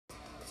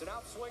It's an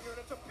outswinger, and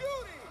it's a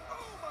beauty!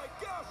 Oh, my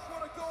gosh,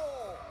 what a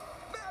goal!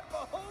 Matt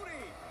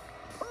Mahoney!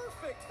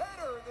 Perfect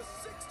header in the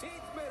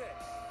 16th minute!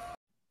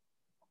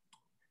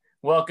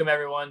 Welcome,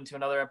 everyone, to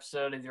another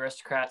episode of the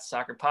Aristocrats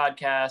Soccer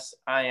Podcast.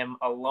 I am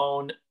a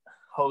lone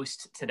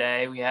host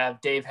today. We have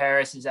Dave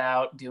Harris is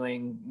out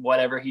doing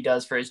whatever he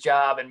does for his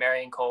job, and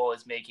Marion Cole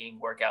is making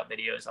workout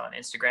videos on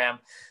Instagram.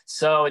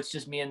 So it's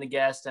just me and the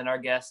guest, and our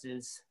guest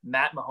is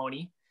Matt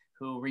Mahoney,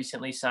 who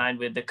recently signed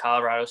with the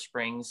Colorado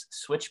Springs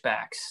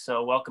Switchbacks.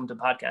 So welcome to the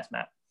podcast,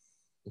 Matt.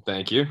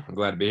 Thank you. I'm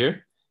glad to be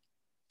here.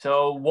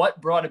 So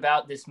what brought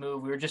about this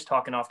move? We were just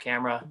talking off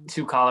camera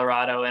to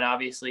Colorado, and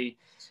obviously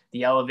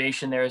the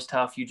elevation there is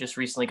tough. You just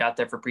recently got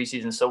there for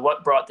preseason. So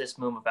what brought this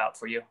move about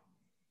for you?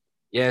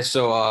 Yeah,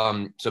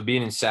 so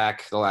being in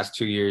SAC the last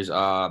 2 years,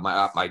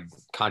 my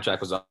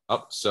contract was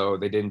up, so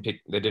they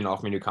didn't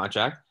offer me a new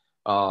contract.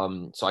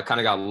 So I kind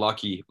of got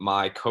lucky.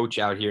 My coach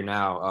out here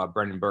now,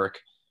 Brendan Burke,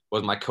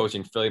 was my coach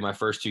in Philly my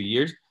first 2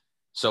 years.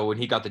 So when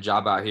he got the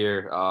job out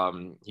here,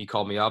 he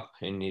called me up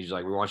and he's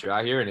like, "We want you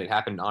out here," and it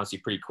happened honestly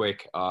pretty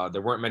quick.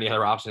 There weren't many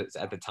other options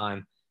at the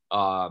time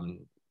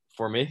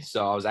for me,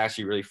 so I was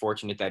actually really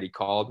fortunate that he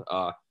called,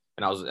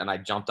 and I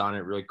jumped on it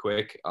really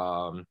quick.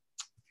 And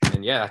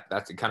yeah,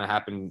 it kind of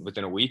happened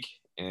within a week,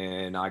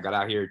 and I got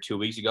out here 2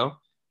 weeks ago,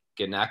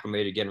 getting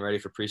acclimated, getting ready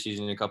for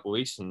preseason in a couple of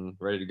weeks, and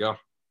ready to go.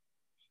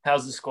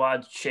 How's the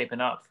squad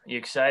shaping up? Are you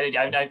excited?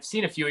 I've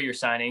seen a few of your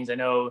signings. I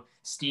know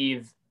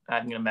Steve.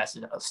 I'm going to mess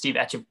it up. Steve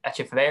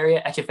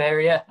Echeverria.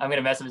 I'm going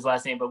to mess up his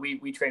last name, but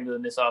we trained with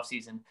him this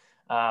offseason.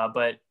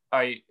 But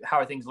how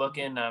are things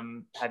looking?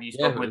 Have you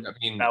spoken with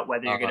about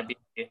whether you're going to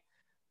be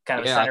kind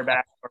of a center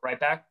back or right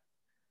back?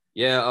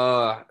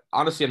 Yeah,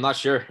 honestly, I'm not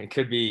sure. It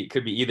could be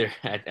either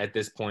at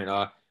this point.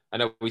 I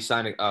know we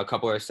signed a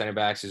couple of center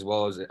backs as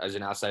well as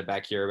an outside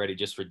back here already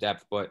just for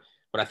depth, but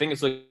I think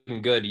it's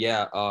looking good.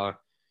 Yeah,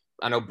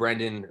 I know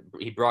Brendan,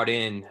 he brought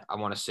in, I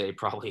want to say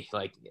probably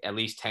like at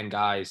least 10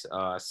 guys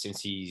since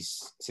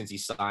he's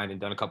signed and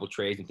done a couple of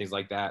trades and things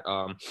like that.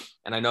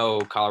 And I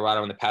know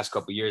Colorado in the past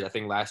couple of years, I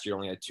think last year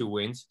only had 2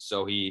 wins.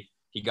 So he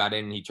got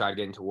in, he tried to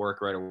get into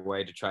work right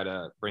away to try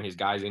to bring his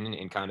guys in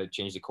and kind of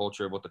change the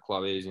culture of what the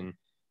club is and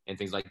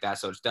things like that.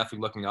 So it's definitely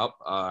looking up.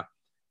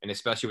 And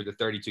especially with the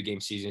 32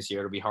 game season this year,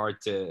 it'll be hard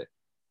to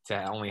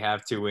only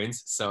have 2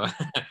 wins. So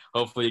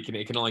hopefully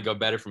it can only go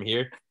better from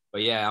here.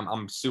 But yeah,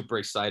 I'm super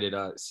excited.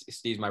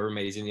 Steve's my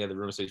roommate. He's in the other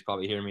room, so he's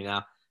probably hearing me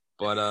now.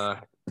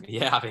 But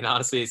yeah, I mean,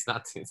 honestly, it's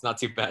not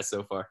too bad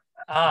so far.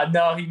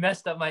 No, he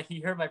messed up he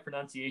heard my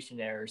pronunciation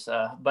errors.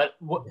 But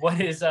what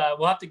is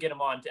we'll have to get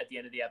him on at the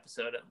end of the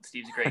episode.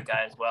 Steve's a great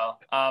guy as well.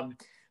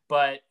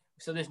 But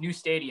so this new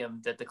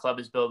stadium that the club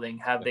is building,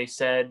 have they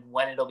said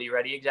when it'll be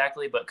ready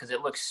exactly? But because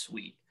it looks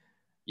sweet.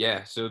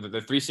 Yeah. So the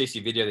 360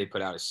 video they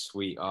put out is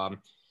sweet.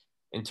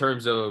 In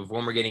terms of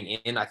when we're getting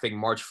in, I think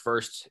March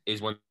 1st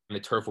is when the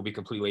turf will be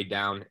completely laid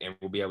down and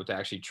we'll be able to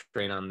actually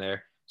train on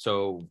there.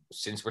 So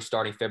since we're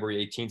starting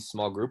February 18th,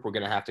 small group, we're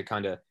going to have to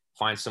kind of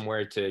find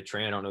somewhere to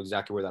train. I don't know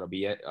exactly where that'll be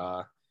yet.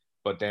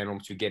 But then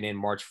once we get in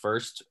March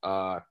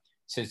 1st,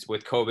 since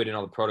with COVID and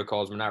all the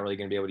protocols, we're not really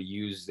going to be able to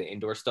use the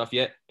indoor stuff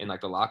yet in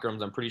like the locker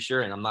rooms, I'm pretty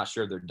sure. And I'm not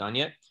sure if they're done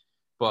yet.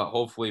 But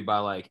hopefully by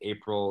like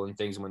April and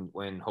things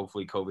when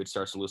hopefully COVID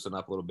starts to loosen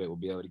up a little bit, we'll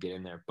be able to get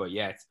in there. But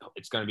yeah,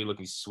 it's going to be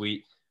looking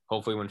sweet.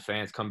 Hopefully when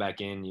fans come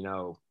back in,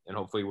 and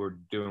hopefully we're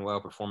doing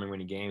well, performing,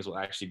 winning games, we'll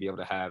actually be able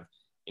to have,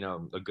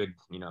 a good,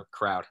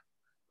 crowd,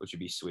 which would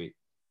be sweet.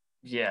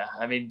 Yeah.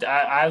 I mean,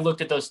 I looked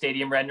at those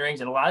stadium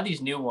renderings and a lot of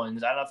these new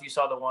ones, I don't know if you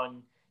saw the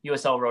one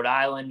USL Rhode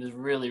Island was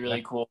really,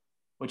 really cool,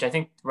 which I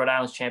think Rhode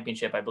Island's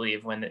championship, I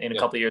believe, when in a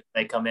couple of years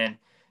they come in.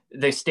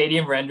 The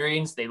stadium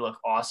renderings, they look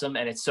awesome.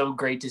 And it's so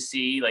great to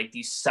see like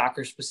these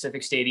soccer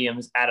specific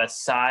stadiums at a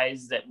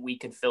size that we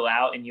could fill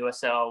out in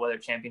USL, whether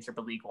championship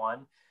or League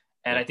One.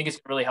 And I think it's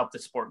really helped the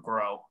sport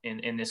grow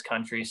in this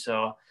country.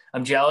 So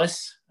I'm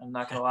jealous. I'm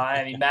not gonna lie.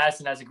 I mean,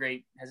 Madison has a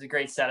great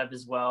setup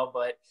as well,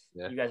 but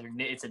you guys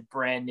it's a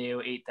brand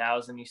new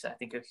 8,000. I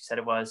think you said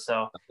it was.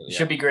 So it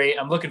should be great.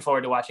 I'm looking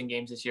forward to watching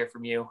games this year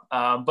from you.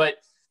 But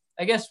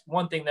I guess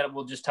one thing that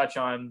we'll just touch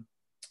on,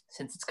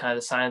 since it's kind of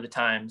the sign of the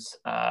times,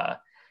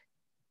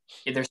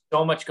 there's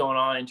so much going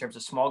on in terms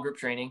of small group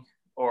training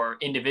or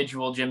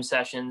individual gym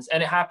sessions.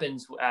 And it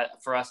happens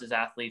for us as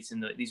athletes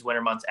in these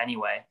winter months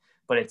anyway.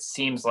 But it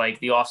seems like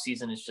the off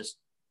season is just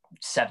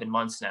 7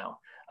 months now.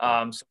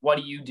 So what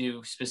do you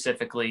do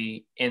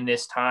specifically in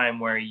this time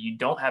where you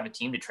don't have a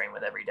team to train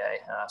with every day?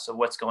 So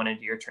what's going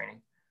into your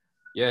training?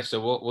 Yeah,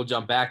 so we'll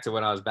jump back to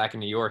when I was back in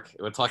New York.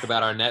 We'll talk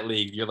about our net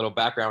league, your little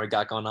background we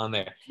got going on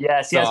there.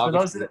 Yes. For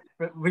those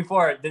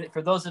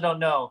that don't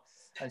know,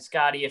 and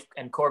Scotty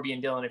and Corby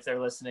and Dylan, if they're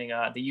listening,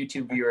 the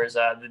YouTube viewers,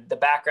 the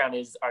background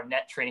is our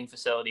net training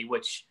facility,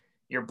 which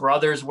your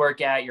brothers work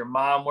at, your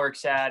mom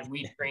works at,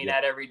 we train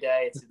at every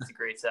day. It's a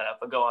great setup,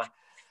 but go on.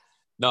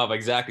 No, but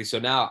exactly. So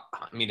now,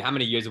 I mean, how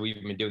many years have we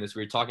been doing this?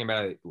 We were talking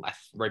about it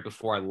right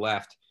before I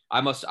left. I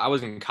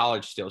was in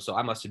college still, so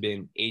I must have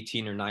been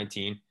 18 or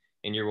 19,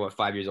 and you're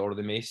 5 years older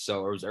than me.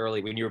 So it was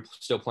early when you were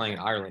still playing in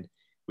Ireland.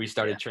 We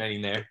started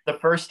training there. The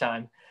first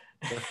time.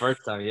 The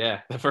first time,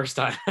 yeah, the first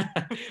time.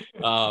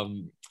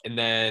 And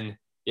then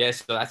yeah,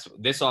 so that's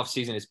this off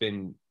season. It's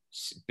been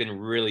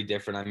really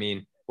different. I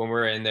mean, when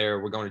we're in there,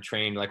 we're going to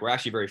train. Like we're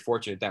actually very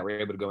fortunate that we're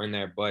able to go in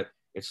there, but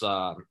it's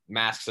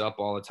masks up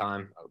all the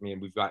time. I mean,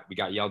 we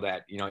got yelled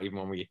at, even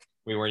when we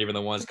weren't even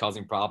the ones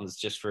causing problems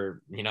just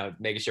for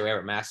making sure we have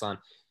our masks on.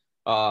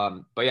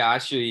 But yeah,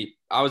 actually,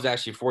 I was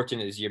actually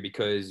fortunate this year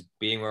because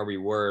being where we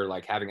were,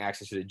 like having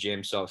access to the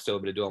gym, so I was still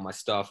able to do all my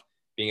stuff.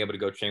 Being able to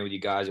go train with you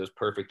guys, it was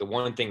perfect. The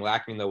one thing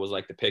lacking though was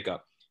like the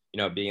pickup.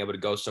 Being able to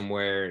go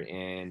somewhere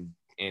and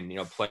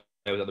play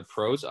with other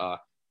pros.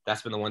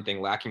 That's been the one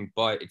thing lacking,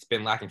 but it's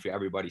been lacking for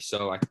everybody.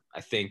 So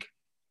I think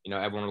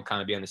everyone will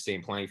kind of be on the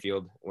same playing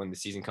field when the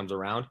season comes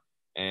around,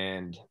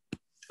 and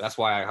that's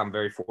why I'm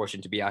very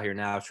fortunate to be out here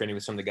now, training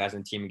with some of the guys on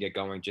the team and get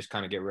going, just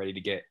kind of get ready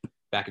to get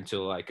back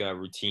into like a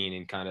routine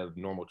and kind of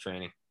normal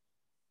training.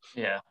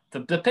 Yeah,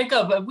 the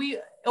pickup, we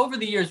over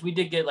the years we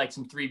did get like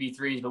some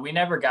 3v3s, but we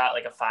never got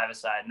like a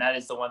 5-a-side, and that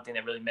is the one thing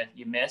that really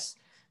you miss.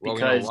 Well,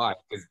 because we know why,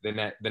 because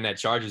the net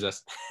charges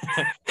us.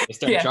 They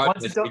start yeah,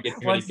 charging us to get too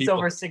many once it's people.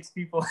 over 6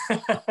 people,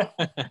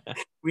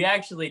 we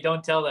actually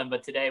don't tell them.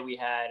 But today we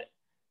had,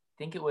 I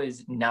think it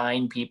was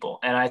 9 people,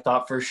 and I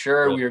thought for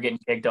sure we were getting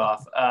kicked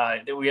off.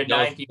 We had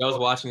 9 people. Joe's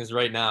watching this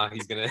right now.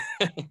 He's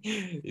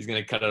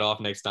gonna cut it off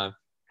next time.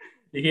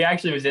 He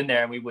actually was in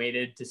there, and we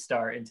waited to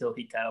start until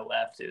he kind of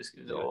left. It was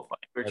a little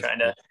funny. We were trying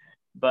to,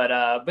 but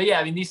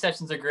yeah, I mean, these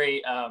sessions are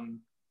great.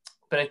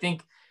 But I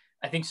think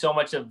so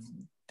much of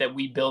that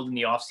we build in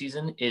the off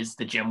season is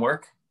the gym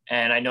work.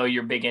 And I know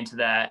you're big into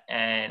that.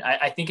 And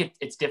I think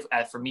it's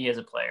difficult for me as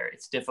a player.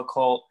 It's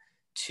difficult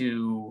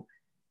to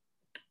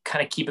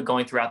kind of keep it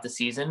going throughout the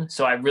season.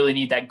 So I really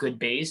need that good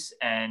base.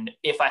 And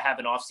if I have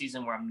an off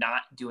season where I'm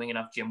not doing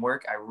enough gym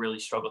work, I really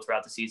struggle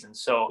throughout the season.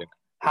 So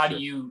how do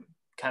you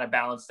kind of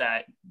balance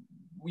that?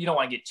 You don't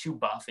want to get too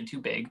buff and too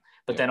big,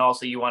 but then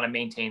also you want to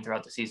maintain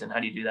throughout the season. How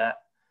do you do that?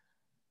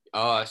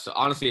 So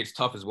honestly, it's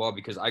tough as well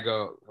because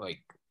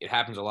it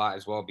happens a lot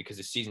as well because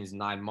the season is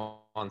 9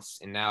 months.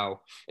 And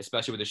now,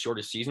 especially with the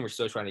shorter season, we're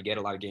still trying to get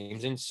a lot of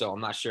games in. So I'm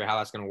not sure how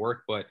that's going to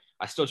work, but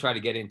I still try to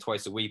get in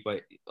twice a week.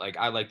 But like,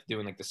 I like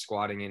doing like the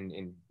squatting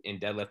and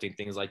deadlifting,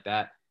 things like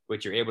that,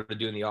 which you're able to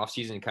do in the off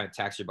season and kind of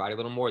tax your body a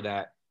little more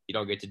that you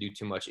don't get to do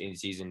too much in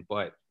season.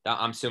 But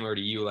I'm similar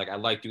to you. Like I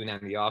like doing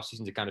that in the off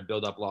season to kind of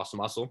build up lost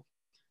muscle.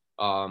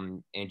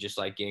 And just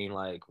like gain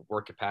like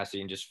work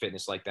capacity and just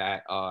fitness like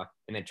that. And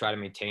then try to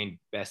maintain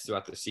best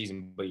throughout the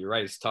season. But you're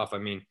right, it's tough. I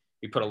mean,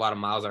 we put a lot of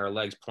miles on our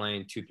legs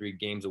playing 2-3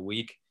 games a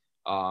week.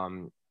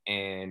 And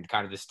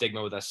kind of the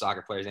stigma with us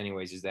soccer players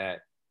anyways is that,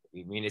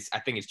 I mean, I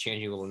think it's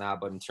changing a little now,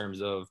 but in terms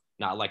of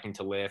not liking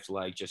to lift,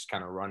 like just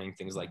kind of running,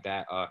 things like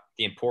that,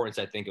 the importance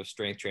I think of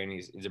strength training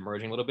is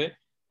emerging a little bit.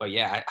 But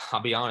yeah,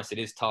 I'll be honest, it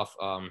is tough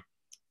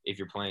if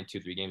you're playing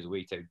 2-3 games a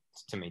week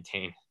to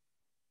maintain.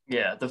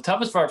 Yeah, the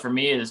toughest part for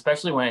me is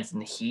especially when it's in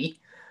the heat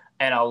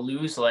and I'll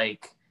lose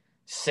like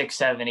 6,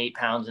 7, 8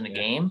 pounds in a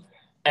game.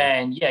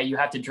 And yeah, you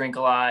have to drink a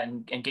lot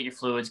and get your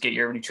fluids, get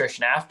your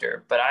nutrition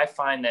after. But I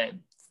find that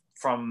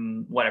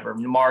from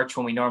March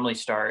when we normally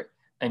start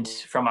and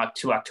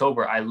to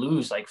October, I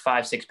lose like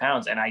 5, 6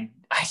 pounds. And I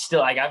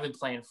still, like, I've been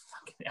playing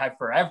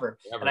forever.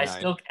 And I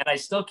still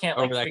can't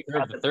like figure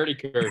out the 30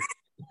 curve.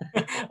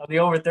 The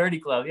over 30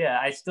 club. Yeah.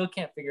 I still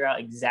can't figure out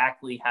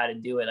exactly how to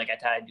do it. Like I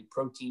try to do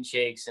protein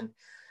shakes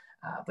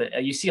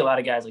but you see a lot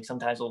of guys, like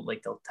sometimes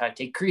they'll try to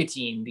take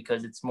creatine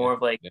because it's more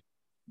of like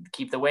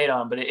keep the weight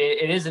on, but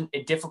it isn't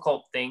a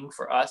difficult thing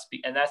for us.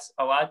 And that's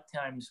a lot of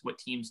times what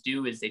teams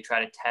do is they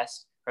try to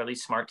test, or at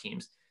least smart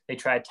teams, they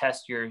try to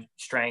test your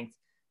strength,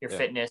 your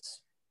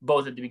fitness,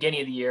 both at the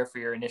beginning of the year for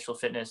your initial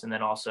fitness and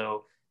then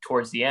also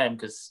towards the end.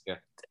 Cause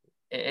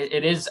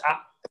it is,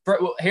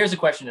 here's a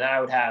question that I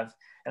would have,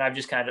 and I've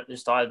just thought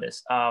of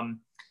this.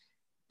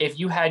 If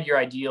you had your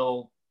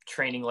ideal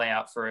training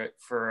layout for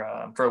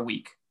a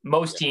week,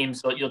 most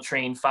teams, you'll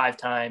train 5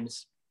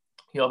 times.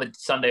 You'll have a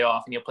Sunday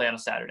off and you'll play on a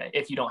Saturday.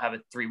 If you don't have a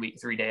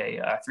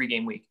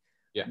 3-game week,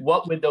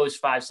 what would those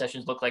 5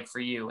 sessions look like for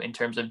you in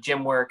terms of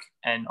gym work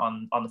and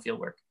on the field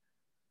work?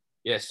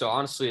 Yeah. So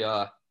honestly,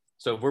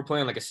 so if we're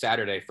playing like a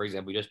Saturday, for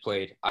example, we just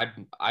played,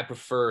 I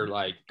prefer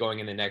like going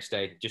in the next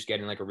day, just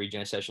getting like a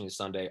regen session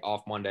Sunday,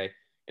 off Monday.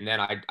 And then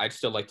I'd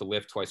still like to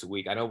lift twice a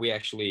week. I know we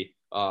actually,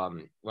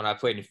 when I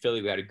played in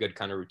Philly, we had a good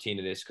kind of routine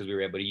to this because we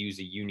were able to use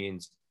the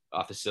Union's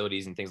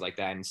facilities and things like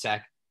that. And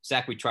SAC,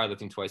 we tried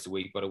lifting twice a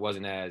week, but it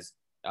wasn't as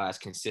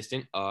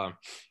consistent. But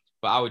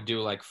I would do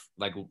like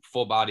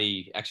full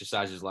body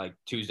exercises like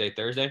Tuesday,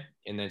 Thursday,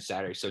 and then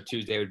Saturday. So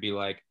Tuesday would be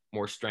like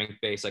more strength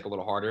based, like a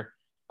little harder.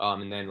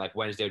 And then like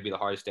Wednesday would be the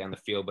hardest day on the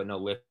field, but no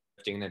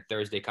lifting. And then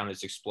Thursday kind of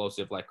just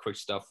explosive, like quick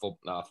stuff,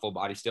 full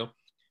body still.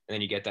 And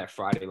then you get that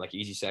Friday, like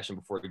easy session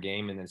before the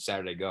game, and then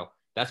Saturday go.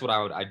 That's what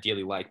I would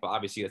ideally like, but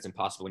obviously that's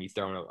impossible when you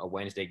throw in a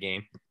Wednesday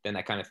game. Then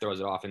that kind of throws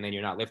it off, and then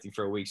you're not lifting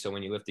for a week. So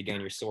when you lift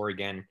again, you're sore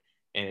again,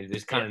 and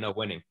there's kind of no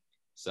winning.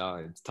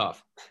 So it's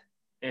tough.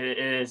 It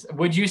is.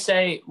 Do you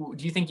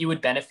think you would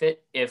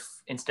benefit if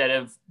instead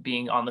of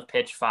being on the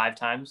pitch 5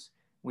 times,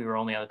 we were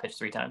only on the pitch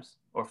 3 times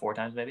or 4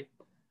 times maybe?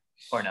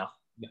 or no?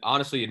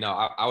 Honestly, no.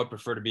 I would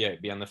prefer to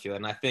be on the field,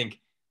 and I think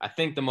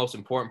the most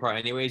important part,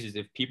 anyways, is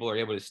if people are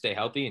able to stay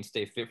healthy and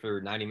stay fit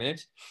for 90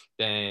 minutes,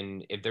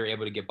 then if they're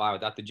able to get by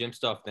without the gym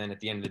stuff, then at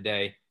the end of the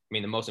day, I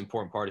mean, the most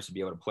important part is to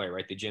be able to play,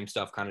 right? The gym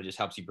stuff kind of just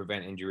helps you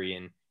prevent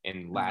injury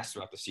and last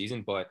throughout the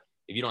season. But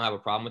if you don't have a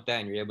problem with that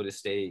and you're able to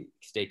stay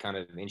kind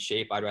of in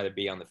shape, I'd rather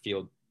be on the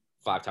field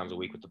 5 times a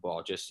week with the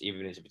ball, just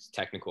even if it's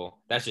technical.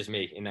 That's just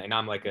me. And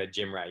I'm like a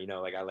gym rat,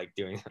 like I like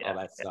doing all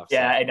that stuff.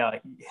 Yeah, so. I know.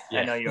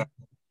 Yeah. I know you are.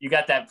 You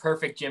got that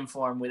perfect gym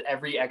form with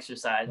every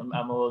exercise. I'm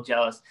a little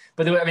jealous.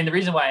 But the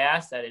reason why I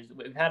asked that is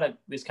we've had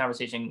this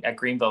conversation at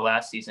Greenville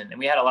last season, and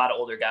we had a lot of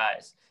older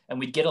guys, and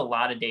we'd get a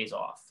lot of days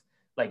off,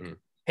 like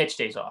pitch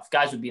days off.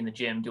 Guys would be in the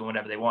gym doing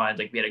whatever they wanted.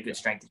 Like we had a good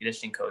strength and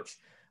conditioning coach.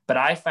 But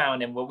I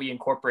found, and what we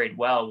incorporated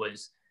well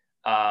was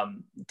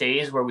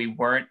days where we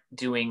weren't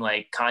doing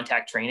like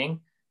contact training.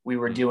 We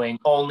were doing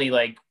only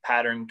like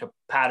pattern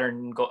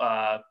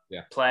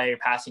play,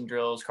 passing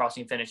drills,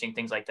 crossing, finishing,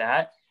 things like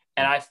that.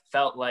 And I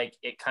felt like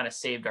it kind of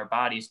saved our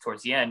bodies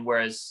towards the end.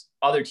 Whereas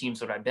other teams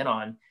that I've been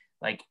on,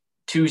 like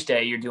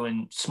Tuesday, you're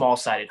doing small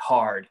sided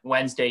hard.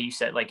 Wednesday, you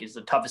said like is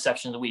the toughest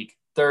section of the week.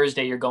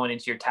 Thursday, you're going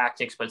into your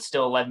tactics, but it's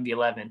still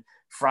 11v11.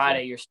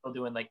 Friday, you're still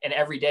doing and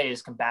every day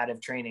is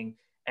combative training.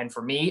 And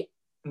for me,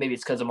 maybe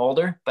it's because I'm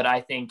older, but I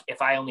think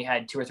if I only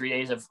had 2 or 3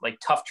 days of like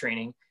tough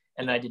training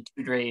and then I did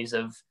 2 days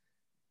of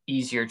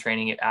easier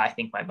training, I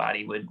think my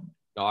body would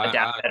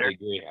adapt better. I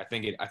agree. I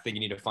think you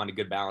need to find a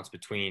good balance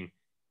between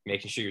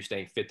making sure you're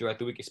staying fit throughout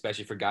the week,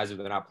 especially for guys that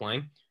are not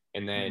playing,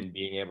 and then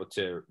being able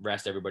to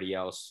rest everybody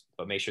else,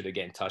 but make sure they're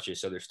getting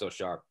touches so they're still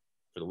sharp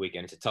for the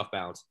weekend. It's a tough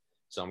balance.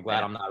 So I'm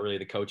glad I'm not really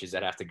the coaches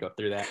that have to go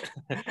through that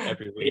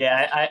every week.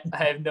 Yeah,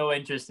 I have no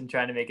interest in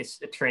trying to make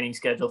a training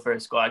schedule for a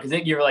squad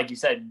because you're like you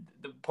said,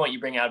 the point you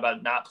bring out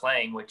about not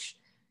playing, which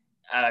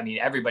I mean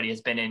everybody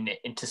has been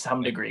in to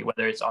some degree,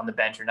 whether it's on the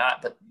bench or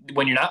not. But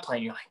when you're not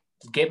playing, you're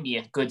like, give me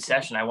a good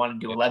session. I want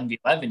to do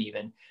 11v11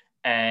 even.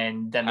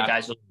 And then the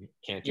guys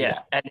can't do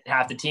that. And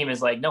half the team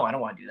is like, no, I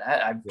don't want to do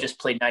that. I've just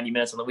played 90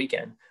 minutes on the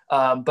weekend.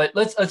 But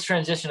let's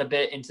transition a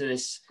bit into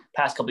this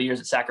past couple of years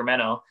at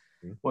Sacramento,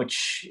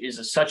 which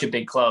is such a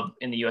big club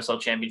in the USL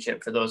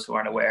Championship. For those who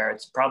aren't aware,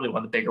 it's probably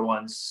one of the bigger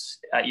ones.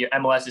 Your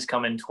MLS is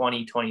coming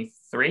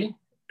 2023,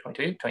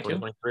 22, 22?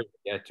 2023.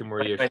 Yeah, 2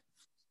 more years.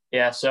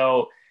 Yeah.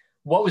 So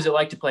what was it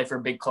like to play for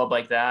a big club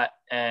like that?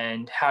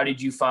 And how did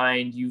you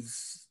find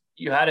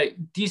you had a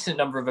decent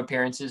number of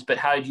appearances, but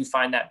how did you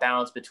find that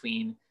balance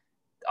between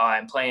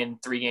I'm playing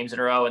 3 games in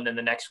a row and then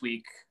the next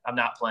week I'm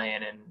not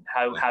playing, and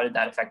how did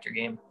that affect your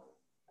game?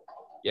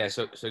 Yeah,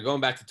 so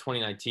going back to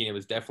 2019, it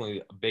was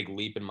definitely a big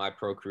leap in my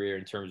pro career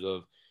in terms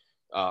of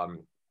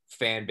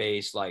fan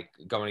base, like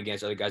going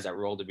against other guys that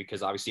were older,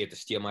 because obviously you have to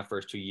steal my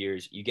first 2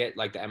 years. You get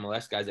like the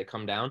MLS guys that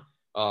come down,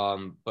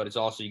 but it's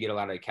also you get a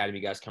lot of academy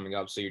guys coming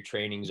up, so your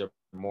trainings are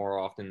more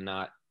often than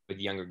not with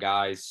younger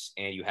guys,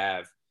 and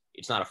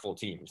it's not a full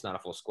team. It's not a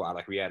full squad.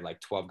 Like we had like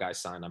 12 guys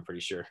signed, I'm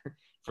pretty sure,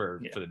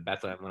 for the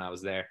Bethlehem when I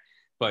was there.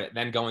 But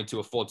then going to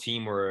a full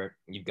team where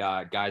you've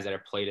got guys that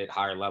have played at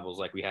higher levels.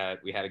 Like we had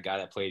a guy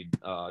that played,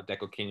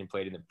 Deco Kenyon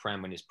played in the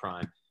Prem in his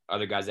prime.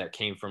 Other guys that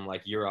came from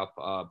like Europe,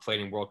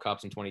 played in World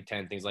Cups in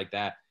 2010, things like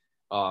that.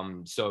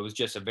 So it was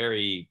just a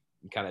very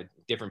kind of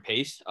different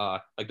pace.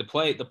 Like the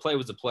play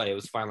was the play. It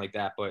was fine like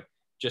that. But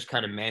just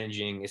kind of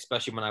managing,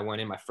 especially when I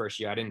went in my first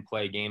year, I didn't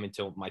play a game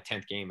until my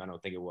 10th game. I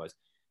don't think it was.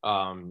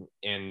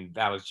 And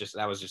that was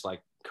just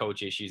like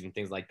coach issues and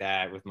things like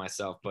that with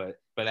myself, but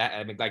that,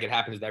 I mean, like it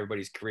happens with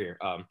everybody's career.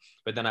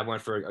 But then I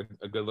went for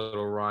a good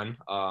little run,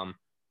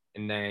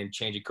 and then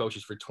changing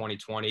coaches for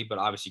 2020, but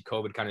obviously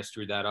COVID kind of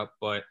screwed that up.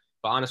 But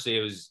honestly,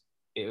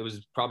 it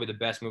was probably the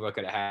best move I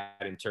could have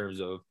had in terms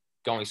of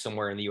going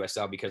somewhere in the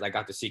USL, because I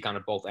got to see kind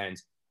of both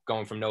ends,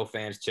 going from no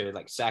fans to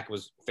like SAC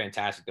was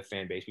fantastic. The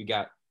fan base,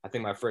 I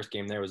think my first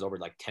game there was over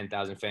like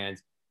 10,000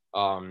 fans.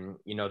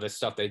 The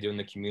stuff they do in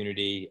the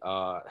community,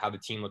 how the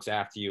team looks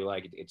after you,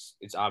 like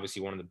it's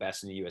obviously one of the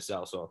best in the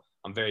USL. So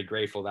I'm very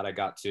grateful that I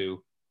got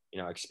to,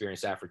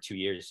 experience that for 2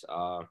 years.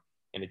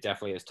 And it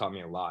definitely has taught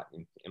me a lot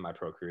in my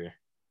pro career.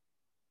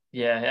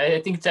 Yeah,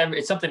 I think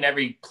it's something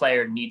every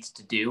player needs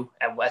to do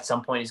at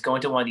some point, is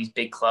going to one of these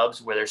big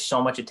clubs where there's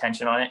so much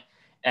attention on it.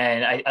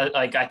 And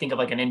I think of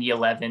like an Indy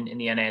 11 in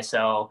the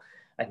NASL.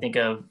 I think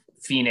of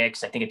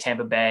Phoenix. I think of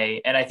Tampa Bay.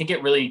 And I think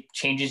it really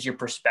changes your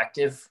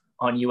perspective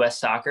on U.S.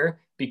 soccer,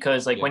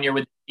 because when you're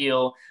with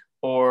Steel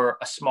or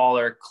a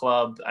smaller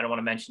club, I don't want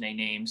to mention any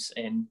names,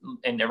 and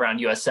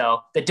around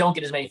USL that don't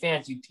get as many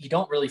fans, you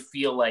don't really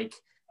feel like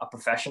a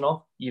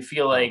professional. You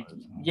feel like,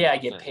 I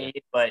get paid,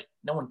 but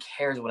no one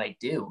cares what I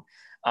do.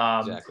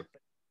 Exactly.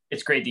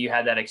 It's great that you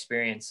had that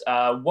experience.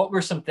 What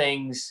were some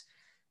things,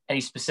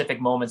 any specific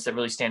moments that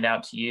really stand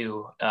out to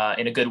you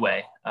in a good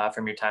way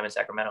from your time in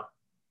Sacramento?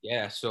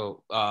 Yeah.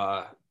 So,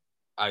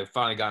 I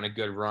finally got in a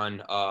good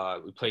run.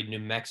 We played New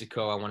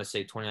Mexico. I want to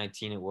say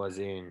 2019. It was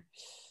in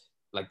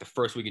like the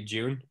first week of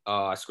June.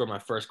 I scored my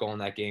first goal in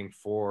that game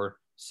for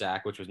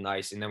SAC, which was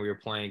nice. And then we were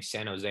playing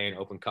San Jose in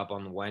Open Cup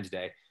on the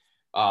Wednesday.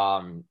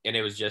 And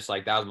it was just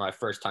like, that was my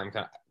first time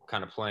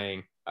kind of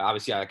playing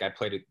Obviously, I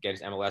played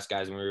against MLS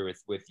guys when we were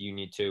with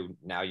Union 2,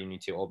 now Union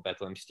 2, old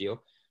Bethlehem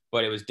Steel.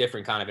 But it was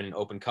different kind of in an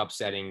open cup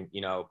setting.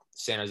 You know,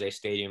 San Jose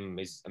Stadium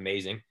is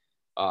amazing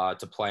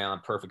to play on,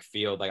 perfect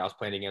field. Like I was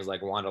playing against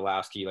like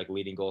Wondolowski, like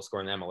leading goal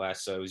scorer in the MLS.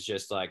 So it was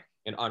just like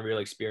an unreal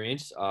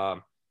experience.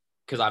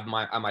 Because I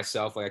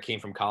myself, like I came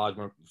from college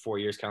 4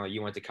 years, kind of like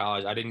you went to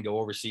college. I didn't go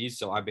overseas.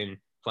 So I've been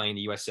playing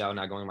the USL,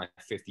 now going my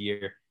 5th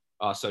year.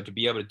 So to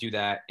be able to do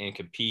that and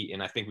compete,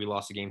 and I think we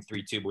lost the game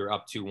 3-2, but we were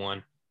up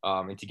 2-1.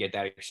 And to get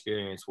that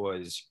experience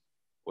was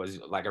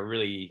like a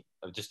really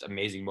just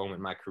amazing moment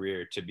in my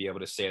career to be able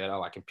to say that,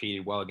 oh, I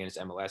competed well against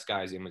MLS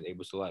guys and was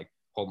able to like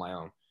hold my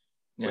own,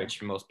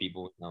 which most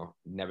people, you know,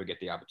 never get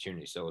the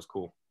opportunity. So it was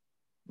cool.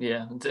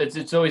 Yeah,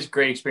 it's always a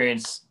great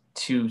experience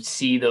to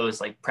see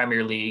those like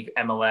Premier League,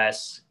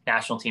 MLS,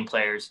 national team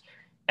players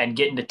and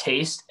getting to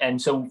taste.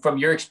 And so from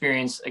your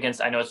experience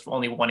against, I know it's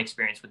only one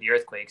experience with the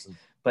Earthquakes,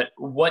 but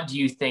what do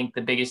you think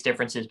the biggest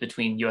differences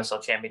between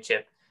USL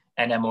Championship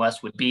and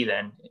MLS would be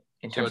then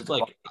in terms so it's of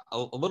like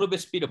a little bit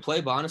speed of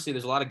play, but honestly,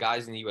 there's a lot of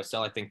guys in the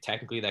USL, I think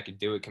technically that could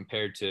do it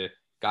compared to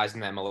guys in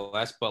the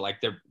MLS, but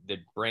like their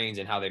brains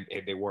and how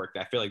they work.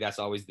 I feel like that's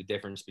always the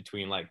difference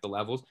between like the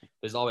levels.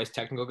 There's always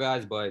technical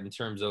guys, but in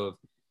terms of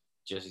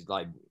just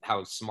like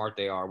how smart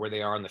they are, where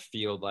they are on the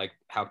field, like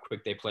how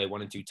quick they play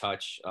 1 and 2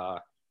 touch.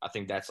 I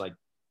think that's like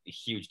a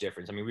huge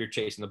difference. I mean, we were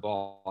chasing the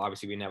ball.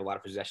 Obviously, we didn't have a lot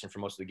of possession for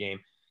most of the game,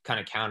 kind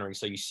of countering.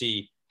 So you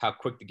see how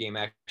quick the game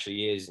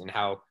actually is and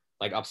how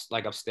like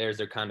upstairs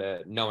they're kind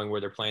of knowing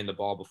where they're playing the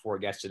ball before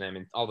it gets to them,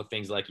 and all the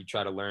things like you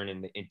try to learn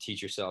and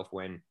teach yourself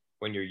when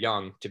you're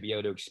young. To be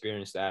able to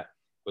experience that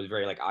was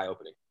very like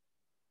eye-opening.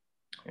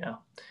 Yeah.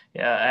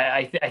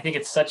 I think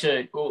it's such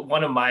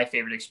one of my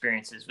favorite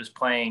experiences was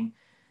playing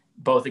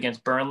both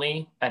against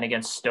Burnley and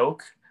against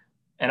Stoke.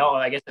 And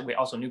I guess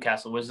also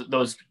Newcastle was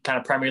those kind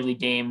of Premier League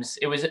games.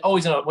 It was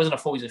always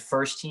wasn't always a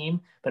first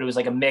team, but it was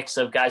like a mix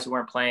of guys who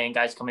weren't playing,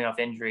 guys coming off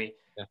injury.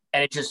 Yeah.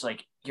 And it just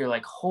like, you're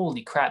like,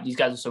 holy crap, these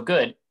guys are so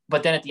good.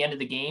 But then at the end of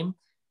the game,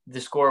 the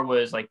score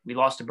was like, we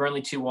lost to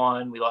Burnley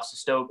 2-1. We lost to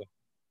Stoke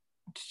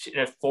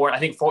 4. I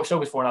think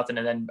Stoke was 4-0.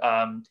 And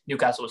then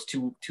Newcastle was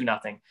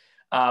 2-0.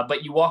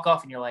 But you walk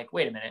off and you're like,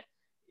 wait a minute.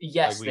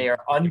 Yes, they are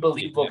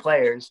unbelievable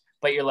players,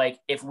 but you're like,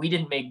 if we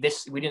didn't make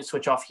this, we didn't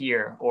switch off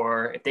here,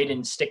 or if they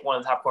didn't stick one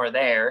in the top corner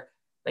there,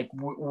 like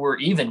we're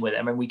even with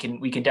them, and we can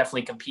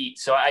definitely compete.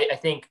 So I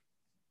think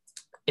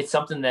it's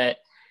something that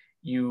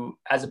you,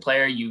 as a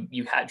player, you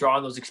draw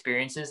on those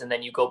experiences, and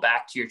then you go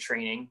back to your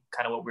training,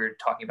 kind of what we were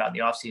talking about in the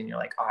offseason. You're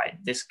like, all right,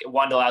 this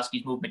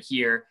Wondolowski's movement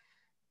here.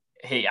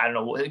 Hey, I don't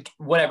know,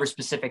 whatever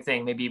specific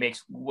thing, maybe he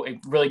makes a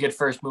really good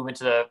first movement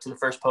to the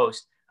first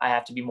post. I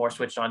have to be more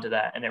switched on to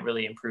that, and it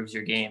really improves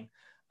your game.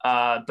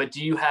 But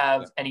do you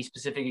have any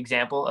specific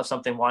example of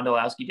something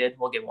Wondolowski did?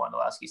 We'll get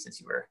Wondolowski since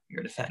you're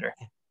a defender.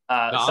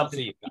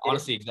 Honestly,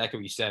 exactly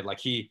what you said. Like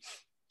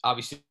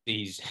obviously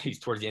he's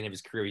towards the end of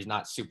his career. He's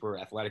not super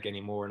athletic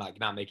anymore,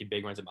 not making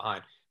big runs in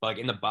behind. But like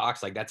in the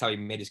box, like that's how he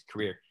made his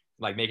career.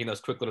 Like making those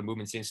quick little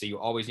movements in. So you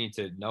always need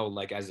to know,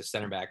 like as a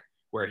center back,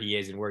 where he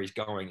is and where he's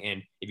going.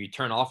 And if you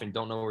turn off and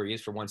don't know where he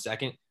is for 1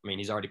 second, I mean,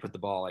 he's already put the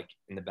ball like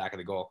in the back of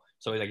the goal.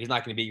 So like he's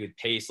not going to beat you with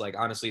pace. Like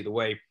honestly, the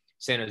way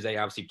San Jose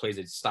obviously plays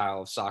a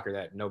style of soccer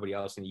that nobody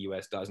else in the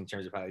U.S. does in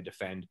terms of how they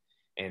defend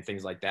and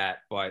things like that.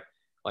 But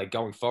like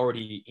going forward,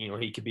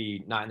 he could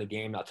be not in the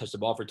game, not touch the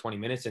ball for 20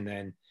 minutes, and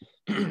then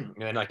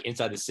like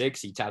inside the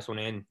 6, he taps one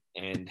in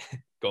and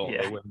goal.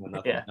 Yeah. They win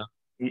 1-0. Yeah.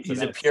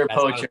 He's a pure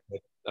poacher.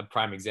 A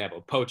prime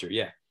example, poacher.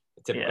 Yeah.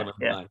 A typical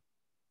line.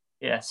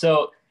 Yeah.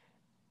 So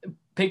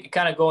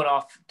kind of going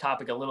off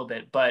topic a little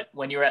bit, but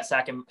when you were at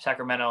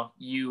Sacramento,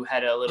 you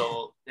had a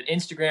little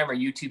Instagram or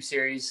YouTube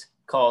series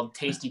called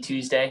Tasty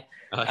Tuesday.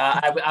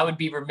 I would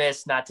be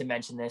remiss not to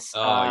mention this.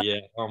 Yeah.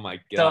 Oh my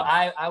God. So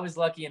I was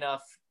lucky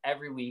enough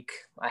every week.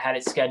 I had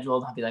it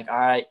scheduled. I'll be like, all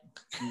right,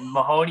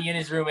 Mahoney and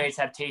his roommates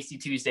have Tasty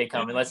Tuesday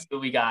coming. Let's see what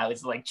we got.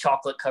 It's like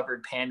chocolate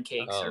covered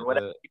pancakes or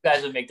whatever. You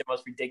guys would make the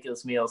most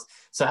ridiculous meals.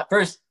 So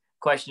first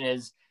question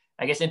is,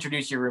 I guess,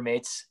 introduce your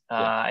roommates.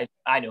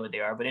 I know what they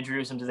are, but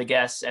introduce them to the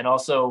guests. And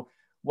also,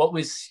 what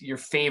was your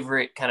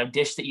favorite kind of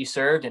dish that you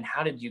served, and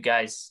how did you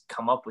guys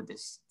come up with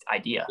this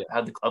idea? Yeah.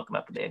 How did the club come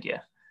up with the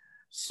idea?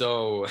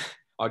 So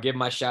I'll give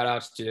my shout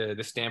outs to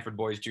the Stanford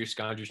boys, Drew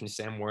Scondrich and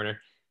Sam Werner,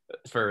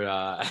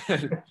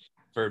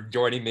 for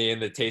joining me in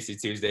the Tasty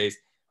Tuesdays.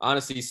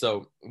 Honestly,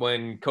 so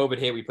when COVID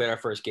hit, we played our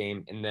first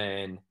game, and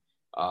then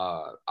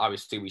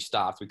obviously we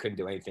stopped. We couldn't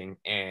do anything,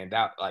 and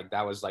that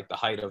was like the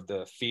height of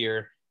the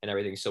fear and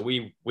everything. So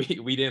we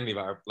didn't leave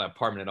our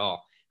apartment at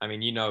all. I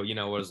mean, you know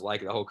what it's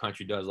like. The whole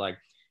country does, like,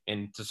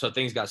 and so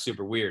things got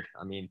super weird.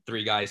 I mean,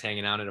 3 guys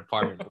hanging out in an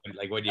apartment.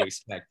 Like, what do you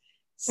expect?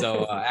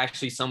 So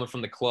actually, someone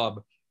from the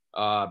club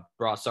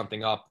brought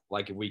something up,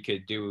 like if we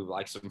could do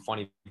like some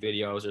funny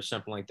videos or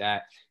something like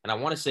that. And I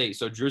want to say,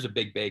 so Drew's a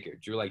big baker.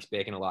 Drew likes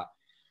baking a lot.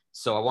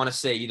 So I want to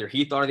say either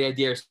he thought of the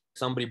idea or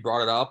somebody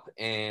brought it up,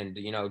 and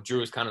Drew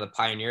was kind of the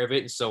pioneer of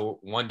it. And so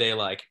one day,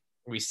 like,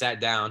 we sat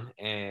down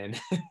and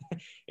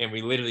and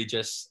we literally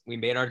we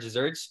made our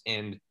desserts,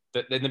 and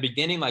in the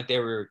beginning, like they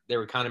were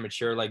kind of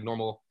mature, like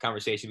normal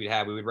conversations we'd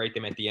have. We would rate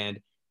them at the end.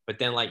 But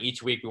then like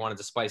each week we wanted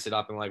to spice it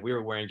up, and like we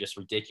were wearing just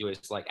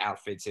ridiculous like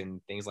outfits and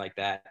things like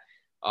that.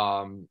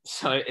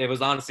 So it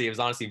was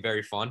honestly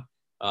very fun.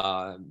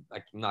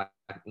 Like I'm not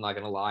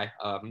gonna lie.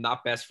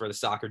 Not best for the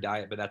soccer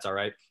diet, but that's all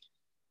right.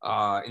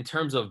 In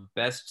terms of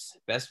best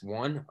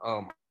one,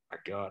 oh my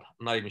God,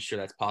 I'm not even sure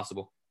that's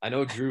possible. I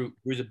know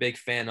Drew's a big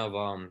fan of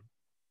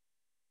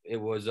it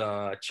was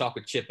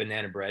chocolate chip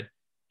banana bread.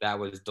 That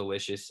was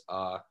delicious.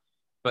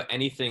 But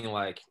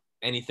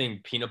anything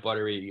peanut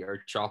buttery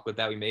or chocolate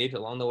that we made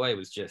along the way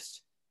was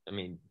just, I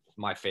mean,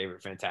 my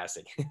favorite.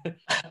 Fantastic.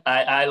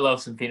 I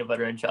love some peanut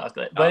butter and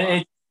chocolate,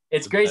 but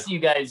it's great that you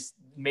guys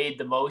made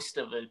the most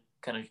of a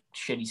kind of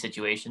shitty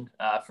situation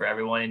for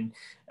everyone. And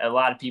a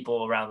lot of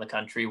people around the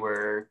country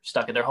were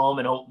stuck at their home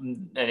and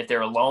hoping that if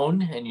they're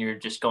alone and you're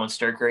just going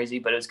stir crazy,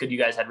 but it was good you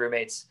guys had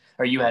roommates,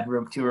 or you had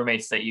two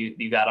roommates that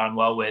you got on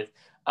well with.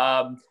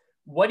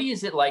 What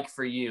is it like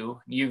for you?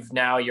 You're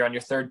on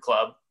your third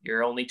club.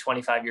 You're only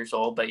 25 years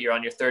old, but you're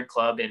on your third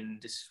club,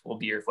 and this will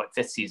be your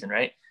fifth season,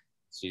 right?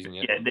 Season,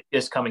 yeah. Yeah,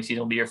 this coming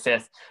season will be your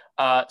fifth.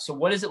 So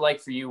what is it like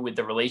for you with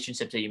the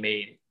relationships that you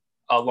made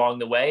along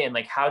the way, and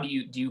like how do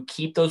you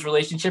keep those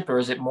relationships, or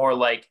is it more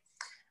like,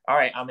 all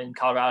right, I'm in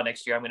Colorado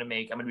next year, I'm going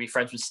to be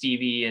friends with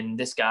Stevie and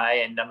this guy,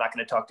 and I'm not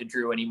going to talk to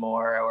Drew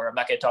anymore, or I'm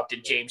not going to talk to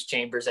James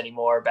Chambers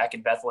anymore back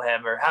in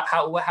Bethlehem, or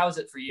how is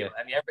it for you?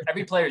 I mean,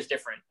 every player is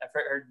different. I've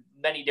heard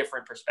many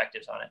different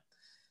perspectives on it.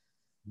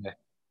 Yeah.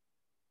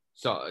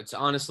 So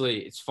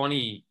it's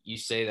funny you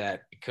say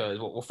that, because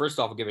well, first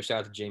off, I'll give a shout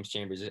out to James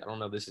Chambers. I don't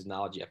know if this is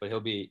knowledge yet, but he'll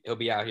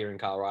be out here in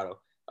Colorado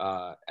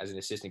as an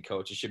assistant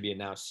coach. It should be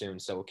announced soon,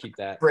 so we'll keep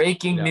that.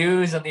 Breaking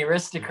news on the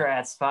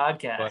Aristocrats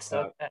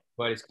podcast.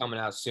 But it's coming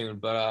out soon.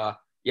 But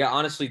yeah,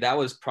 honestly, that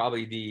was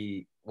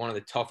probably one of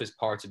the toughest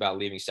parts about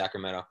leaving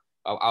Sacramento.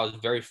 I was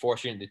very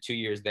fortunate the 2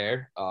 years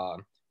there.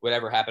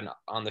 Whatever happened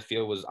on the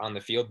field was on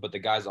the field, but the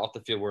guys off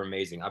the field were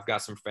amazing. I've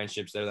got some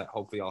friendships there that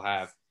hopefully I'll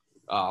have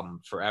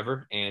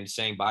forever, and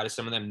saying bye to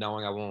some of them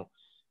knowing I won't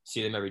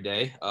see them every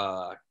day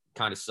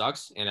kind of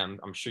sucks. And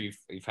I'm sure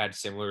you've had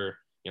similar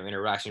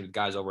interaction with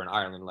guys over in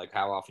Ireland, like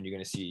how often you're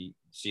going to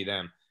see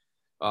them.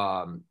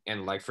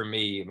 And like for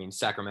me, I mean,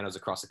 Sacramento's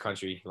across the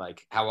country.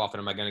 Like how often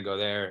am I going to go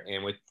there?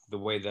 And with the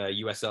way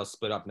the USL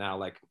split up now,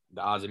 like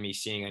the odds of me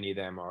seeing any of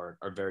them are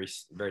very,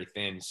 very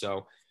thin.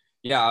 So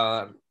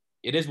yeah,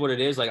 it is what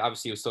it is. Like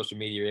obviously with social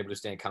media, you're able to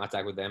stay in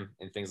contact with them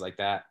and things like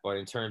that. But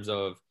in terms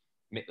of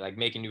like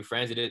making new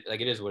friends, it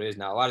is what it is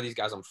now. A lot of these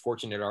guys I'm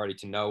fortunate already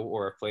to know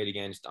or have played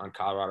against on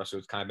Colorado, so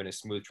it's kind of been a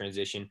smooth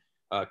transition.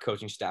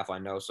 Coaching staff I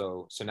know,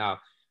 so now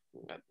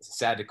it's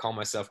sad to call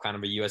myself kind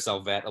of a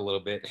USL vet a little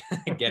bit,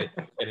 getting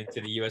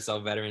to the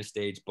USL veteran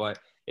stage, but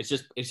it's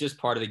just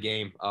part of the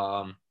game.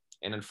 And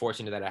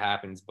unfortunate that it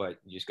happens, but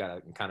you just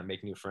gotta kind of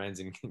make new friends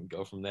and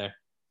go from there.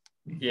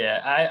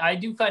 Yeah, I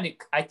do find it.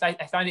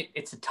 I find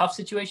it's a tough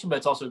situation, but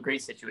it's also a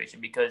great situation,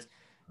 because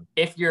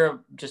if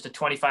you're just a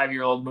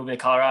 25-year-old moving to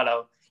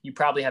Colorado, you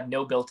probably have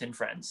no built-in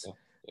friends.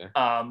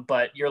 Yeah.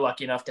 But you're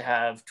lucky enough to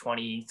have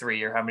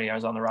 23 or how many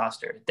are on the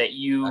roster that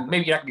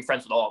maybe you're not gonna be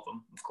friends with all of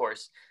them, of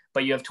course,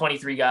 but you have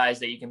 23 guys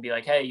that you can be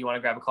like, hey, you want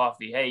to grab a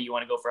coffee? Hey, you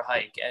want to go for a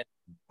hike?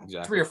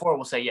 And 3 or 4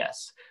 will say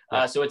yes.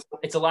 Yeah. So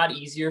it's a lot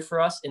easier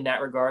for us in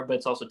that regard, but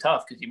it's also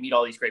tough because you meet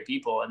all these great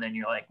people, and then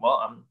you're like,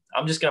 well,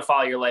 I'm just gonna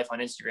follow your life on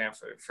Instagram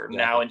for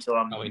now until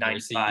I'm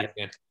 95.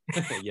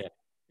 Yeah.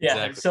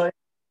 Exactly. So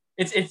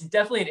it's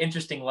definitely an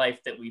interesting life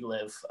that we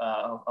live.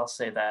 I'll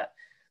say that.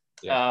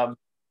 Yeah.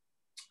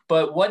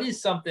 But what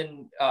is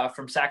something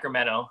from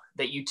Sacramento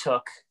that you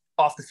took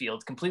off the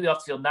field, completely off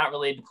the field, not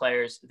related to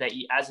players, that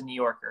you, as a New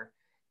Yorker,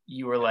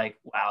 you were like,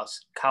 wow,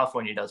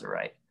 California does it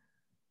right?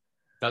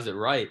 Does it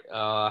right?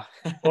 Or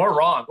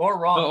wrong.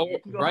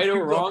 Right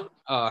or wrong?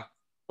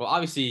 Well,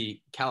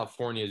 obviously,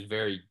 California is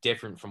very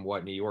different from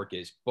what New York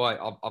is. But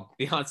I'll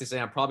be honest and say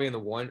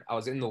I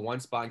was in the one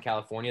spot in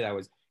California that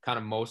was kind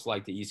of most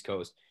like the East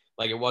Coast.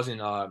 Like it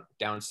wasn't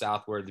down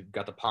south where they've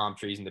got the palm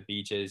trees and the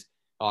beaches.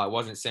 It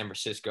wasn't San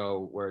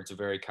Francisco where it's a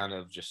very kind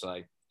of just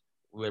like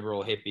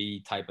liberal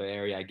hippie type of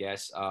area, I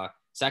guess.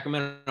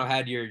 Sacramento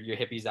had your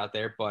hippies out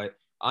there, but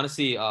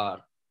honestly,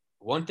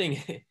 one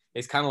thing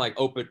is kind of like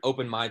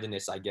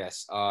open-mindedness, I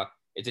guess.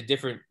 It's a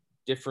different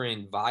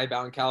vibe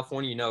out in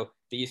California. You know,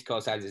 the East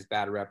Coast has this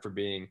bad rep for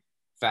being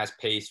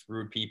fast-paced,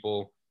 rude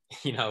people,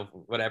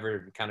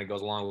 whatever kind of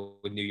goes along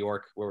with New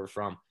York, where we're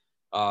from.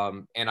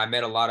 And I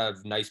met a lot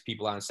of nice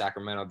people out in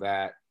Sacramento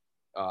that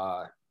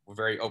were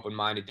very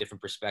open-minded,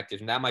 different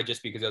perspectives. And that might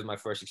just be because it was my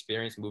first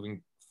experience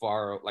moving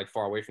far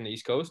away from the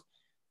East Coast.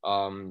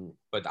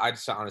 But I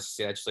just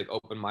honestly say that just like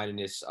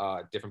open-mindedness,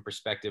 different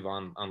perspective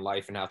on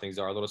life and how things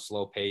are, a little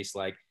slow pace,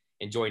 like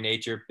enjoy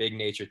nature, big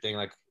nature thing,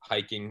 like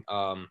hiking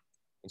and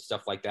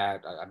stuff like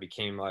that. I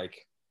became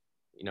like,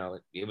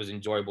 it was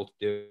enjoyable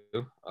to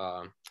do.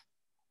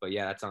 But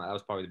yeah, that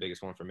was probably the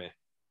biggest one for me.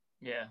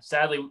 Yeah.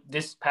 Sadly,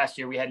 this past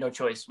year we had no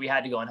choice. We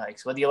had to go on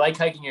hikes. Whether you like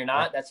hiking or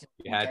not, that's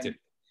you had to.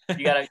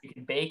 You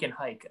can bake and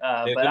hike.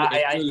 But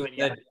I enjoyed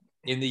it.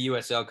 In the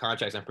USL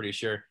contracts, I'm pretty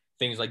sure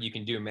things like you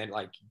can do, man.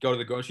 Like go to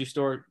the grocery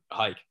store,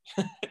 hike.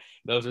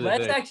 Those are the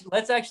things.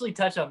 Let's actually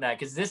touch on that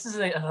because this is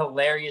a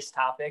hilarious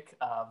topic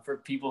for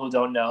people who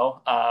don't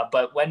know.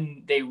 But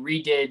when they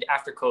redid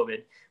after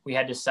COVID, we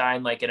had to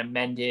sign like an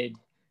amended.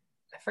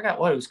 I forgot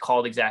what it was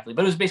called exactly,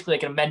 but it was basically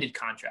like an amended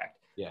contract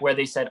where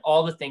they said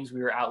all the things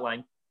we were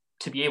outlined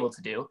to be able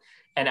to do,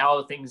 and all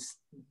the things,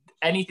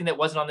 anything that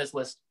wasn't on this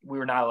list, we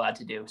were not allowed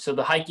to do. So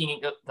the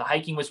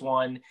hiking was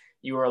one.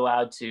 You were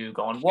allowed to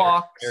go on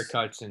walks,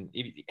 haircuts.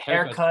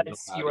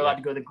 You were allowed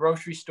to go to the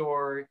grocery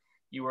store.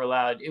 You were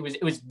allowed. It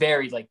was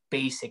very like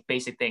basic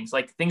things,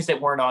 like things that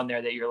weren't on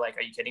there that you're like,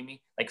 are you kidding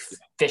me? Like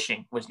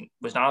fishing was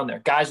not on there.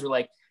 Guys were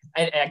like,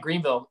 at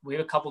Greenville, we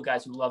have a couple of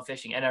guys who love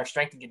fishing, and our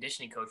strength and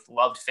conditioning coach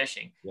loved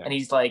fishing. Yeah. And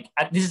he's like,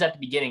 this is at the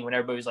beginning when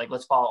everybody was like,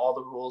 let's follow all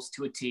the rules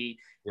to a T.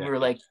 And we were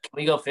like, can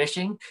we go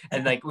fishing?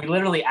 And like we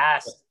literally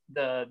asked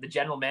the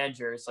general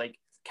managers like,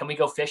 can we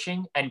go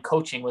fishing? And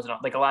coaching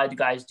wasn't like a lot of the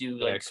guys do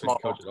like small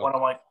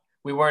one-on-one.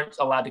 We weren't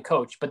allowed to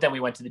coach, but then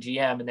we went to the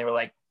GM and they were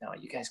like, no,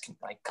 you guys can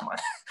like, come on.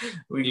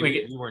 we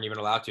weren't even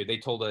allowed to. They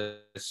told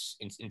us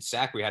in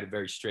SAC, we had it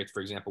very strict.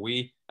 For example,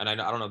 and I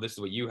don't know if this is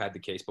what you had the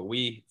case, but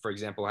we, for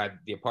example, had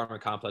the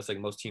apartment complex like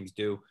most teams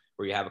do,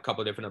 where you have a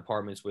couple of different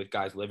apartments with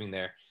guys living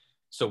there.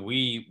 So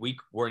we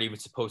weren't even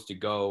supposed to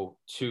go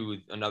to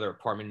another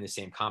apartment in the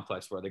same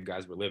complex where other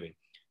guys were living.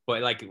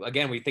 But like,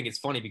 again, we think it's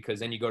funny because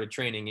then you go to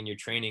training and you're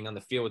training on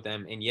the field with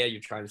them. And yeah, you're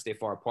trying to stay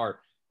far apart,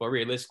 but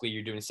realistically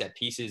you're doing set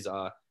pieces.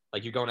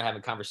 Like you're going to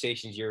having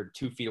conversations, you're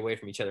 2 feet away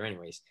from each other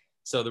anyways.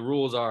 So the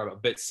rules are a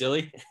bit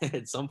silly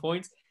at some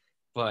points,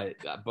 but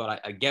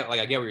I get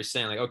what you're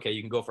saying. Like, okay,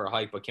 you can go for a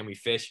hike, but can we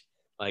fish?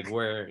 Like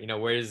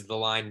where's the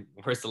line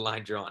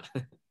drawn?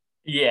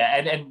 Yeah.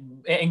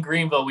 And in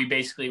Greenville, we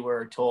basically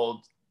were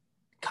told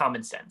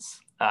common sense.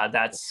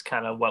 That's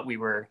kind of what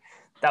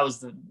that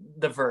was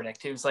the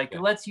verdict. It was like,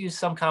 let's use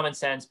some common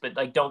sense, but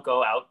like, don't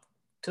go out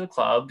to the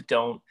club,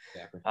 don't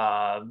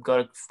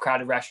go to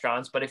crowded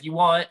restaurants. But if you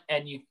want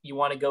and you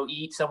want to go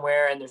eat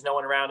somewhere and there's no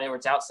one around it or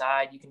it's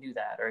outside, you can do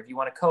that. Or if you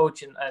want to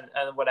coach and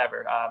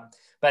whatever.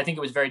 But I think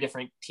it was very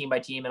different team by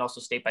team and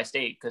also state by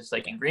state because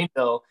like in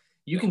Greenville,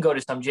 you can go to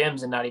some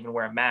gyms and not even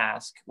wear a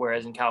mask,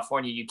 whereas in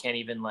California you can't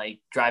even like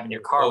drive in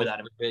your car without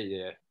a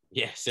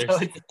Yeah,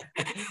 seriously.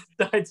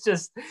 So it's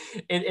just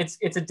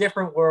it's a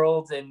different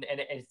world, and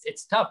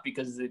it's tough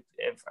because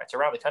it's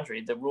around the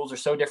country. The rules are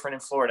so different in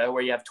Florida,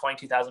 where you have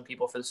 22,000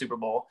 people for the Super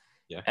Bowl,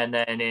 and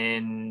then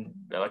in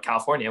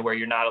California, where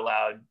you're not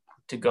allowed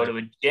to go to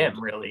a gym,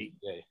 really.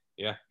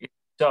 Yeah.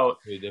 So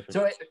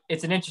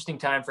it's an interesting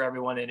time for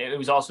everyone, and it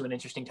was also an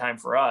interesting time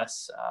for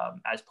us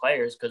as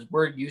players because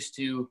we're used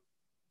to.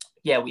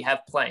 Yeah, we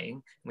have playing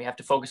and we have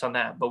to focus on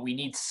that, but we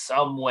need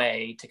some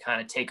way to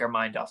kind of take our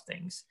mind off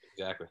things.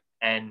 Exactly.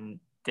 And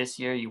this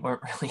year you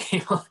weren't really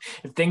able,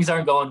 if things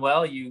aren't going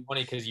well, funny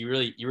because you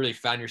really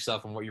found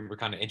yourself in what you were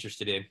kind of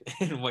interested in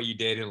and what you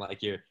did in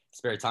like your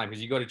spare time.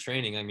 Because you go to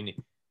training, I mean,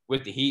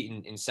 with the heat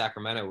in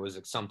Sacramento, it was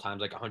sometimes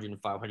like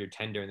 105,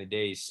 110 during the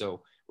days.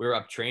 So we were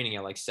up training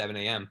at like 7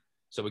 a.m.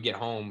 So we get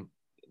home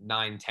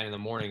 9, 10 in the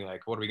morning.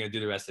 Like, what are we going to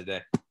do the rest of the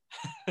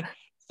day?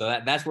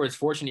 So that's where it's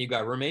fortunate you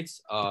got roommates.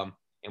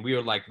 And we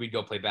were like, we'd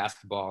go play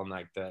basketball and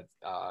like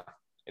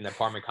in the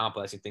apartment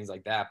complex and things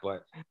like that.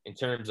 But in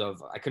terms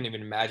of, I couldn't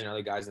even imagine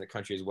other guys in the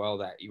country as well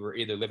that you were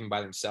either living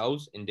by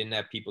themselves and didn't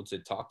have people to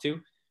talk to.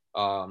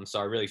 So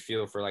I really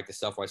feel for like the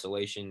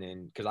self-isolation,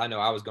 and because I know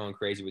I was going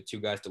crazy with 2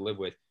 guys to live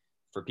with.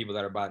 For people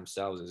that are by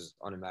themselves is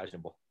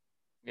unimaginable.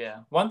 Yeah.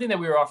 One thing that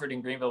we were offered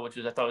in Greenville, which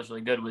I thought was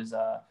really good, was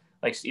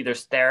like either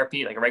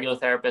therapy, like a regular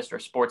therapist or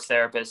a sports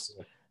therapist.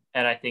 Yeah.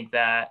 And I think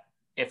that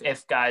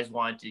if guys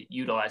want to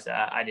utilize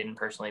that, I didn't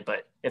personally,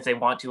 but if they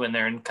want to and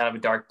they're in kind of a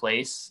dark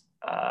place,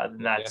 then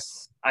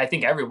that's, I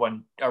think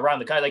everyone around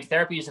the country, like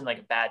therapy isn't like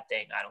a bad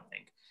thing. I don't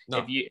think.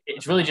 No.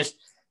 It's really just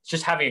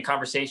having a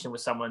conversation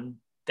with someone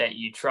that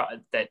you trust,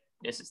 that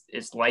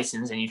is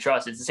licensed and you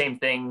trust. It's the same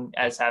thing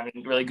as having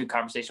a really good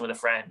conversation with a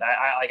friend.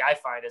 I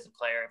find as a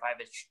player, if I have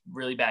a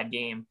really bad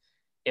game,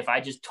 if I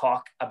just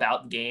talk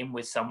about the game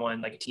with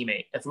someone like a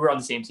teammate, if we were on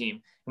the same team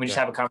and we just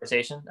have a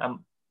conversation,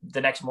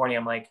 the next morning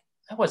I'm like,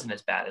 that wasn't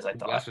as bad as I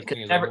thought. That's the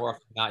thing is like more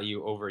often not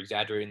you over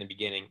exaggerate in the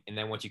beginning, and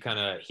then once you kind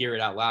of hear it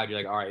out loud, you're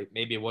like, all right,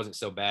 maybe it wasn't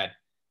so bad.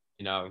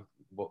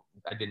 Well,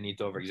 I didn't need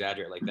to over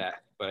exaggerate like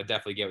that, but I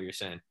definitely get what you're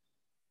saying.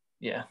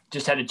 Yeah,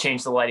 just had to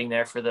change the lighting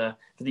there for the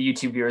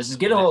YouTube viewers. It's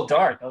getting a little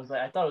dark.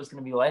 I thought it was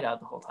going to be light out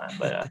the whole time,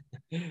 but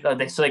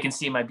so they can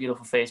see my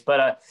beautiful face.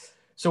 But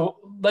so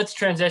let's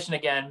transition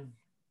again,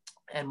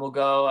 and we'll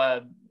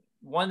go.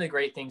 One of the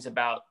great things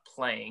about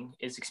playing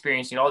is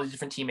experiencing all these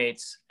different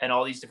teammates and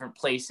all these different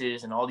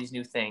places and all these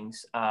new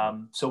things.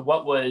 So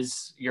what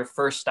was your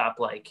first stop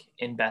like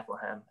in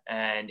Bethlehem?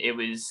 And it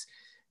was,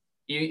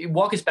 you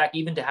walk us back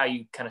even to how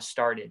you kind of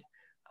started.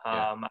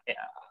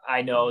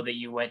 I know that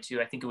you went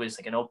to, I think it was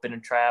like an open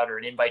tryout or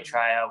an invite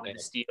tryout with the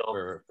Steel.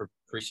 For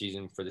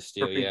preseason for the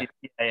Steel,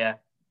 yeah.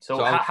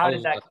 So how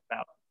did that come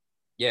about?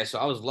 Yeah, so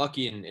I was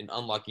lucky and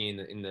unlucky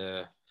in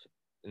the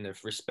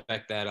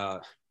respect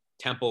that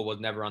Temple was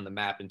never on the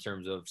map in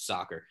terms of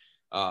soccer.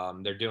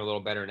 They're doing a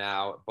little better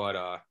now,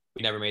 but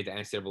we never made the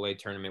NCAA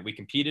tournament. We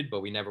competed,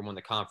 but we never won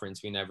the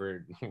conference. We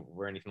never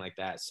were anything like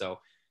that. So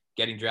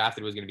getting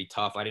drafted was going to be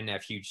tough. I didn't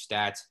have huge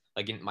stats.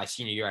 Like in my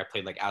senior year, I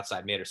played like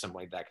outside mid or something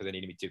like that because I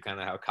needed me to, kind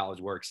of how college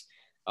works.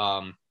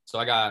 So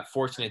I got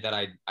fortunate that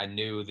I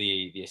knew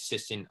the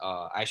assistant.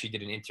 I actually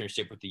did an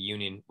internship with the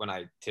union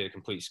to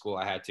complete school.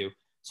 I had to.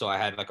 So I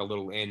had like a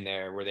little in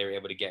there where they were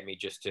able to get me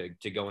just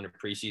to go into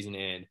preseason,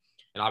 and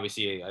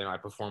obviously, you know, I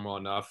performed well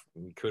enough.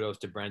 And kudos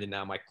to Brendan,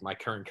 now my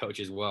current coach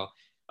as well,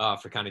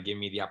 for kind of giving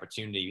me the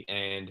opportunity.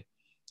 And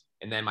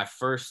then my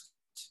first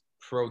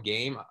pro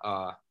game,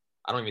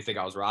 I don't even think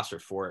I was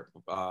rostered for it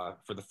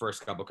for the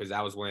first couple, because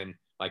that was when,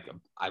 like,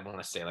 I want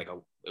to say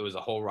it was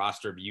a whole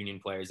roster of union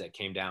players that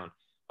came down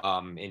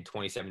in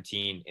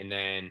 2017. And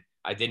then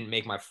I didn't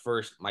make my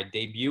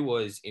debut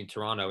was in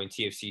Toronto in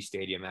TFC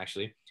Stadium,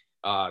 actually.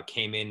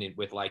 Came in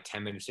with like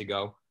 10 minutes to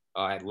go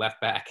at left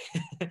back,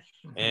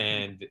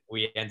 and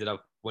we ended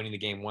up winning the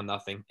game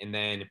 1-0. And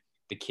then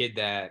the kid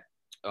that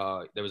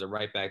there was a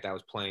right back that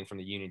was playing from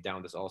the union down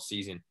with us all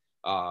season.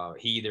 I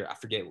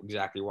forget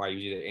exactly why, he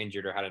was either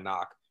injured or had a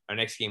knock. Our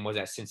next game was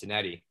at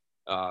Cincinnati,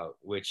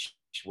 which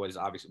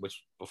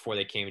before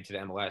they came into the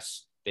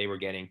MLS, they were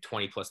getting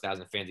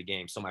 20,000+ fans a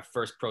game. So my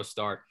first pro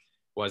start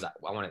was, I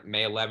want it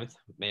May 11th,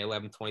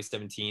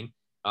 2017,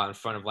 in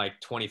front of like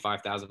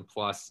 25,000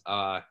 plus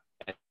at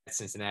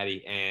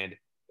Cincinnati. And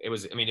it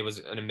was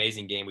an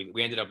amazing game.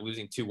 We ended up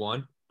losing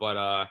 2-1,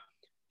 but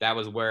that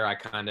was where I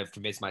kind of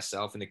convinced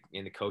myself and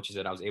the coaches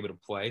that I was able to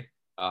play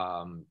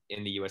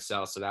in the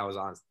USL. So that was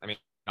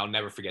I'll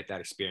never forget that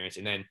experience.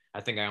 And then I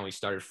think I only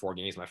started 4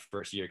 games my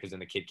first year, because then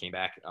the kid came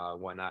back,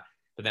 whatnot.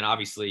 But then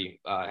obviously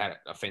had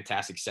a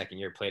fantastic second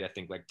year, played I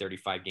think like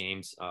 35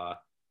 games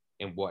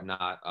and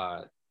whatnot.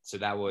 So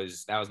that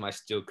was my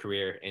Steel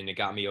career, and it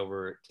got me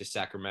over to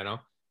Sacramento.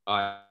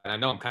 And I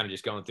know I'm kind of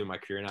just going through my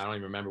career, and I don't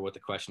even remember what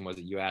the question was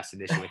that you asked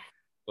initially.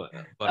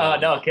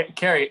 But no,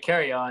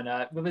 carry on.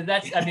 But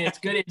it's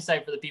good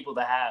insight for the people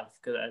to have,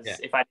 because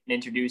if I didn't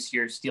introduce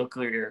your Steel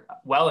career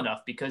well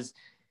enough, because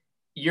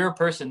you're a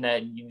person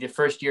that the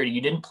first year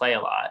you didn't play a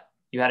lot.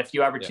 You had a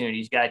few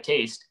opportunities, you got a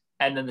taste,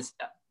 and then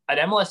an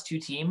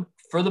MLS2 team,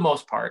 for the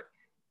most part,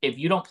 if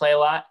you don't play a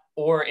lot,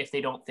 or if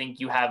they don't think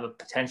you have a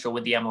potential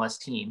with the MLS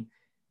team,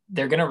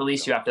 they're going to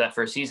release you after that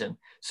first season.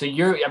 So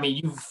you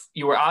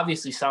were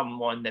obviously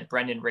someone that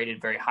Brendan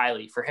rated very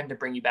highly. For him to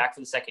bring you back for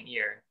the second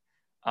year,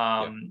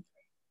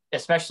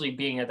 especially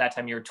being at that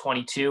time you were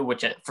 22,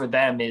 which for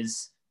them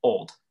is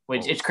old,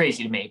 which it's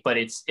crazy to me, but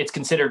it's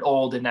considered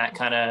old in that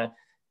kind of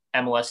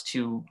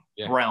MLS2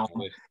 realm.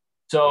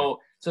 So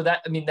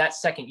that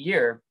second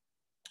year,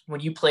 when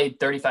you played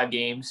 35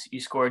 games, you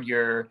scored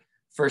your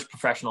first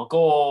professional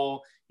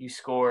goal, you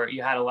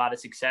had a lot of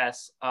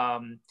success.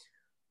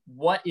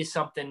 What is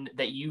something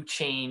that you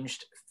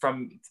changed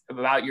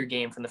about your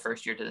game from the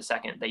first year to the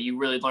second, that you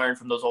really learned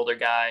from those older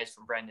guys,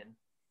 from Brendan?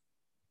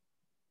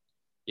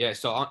 Yeah,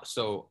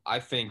 so I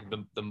think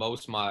the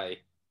most my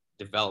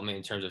development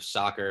in terms of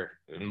soccer,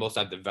 and most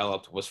I've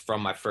developed, was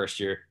from my first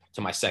year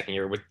to my second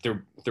year,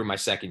 through my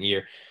second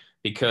year,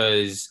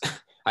 because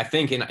I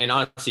think, and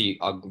honestly,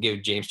 I'll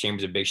give James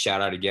Chambers a big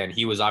shout out again.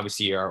 He was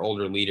obviously our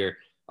older leader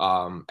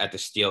at the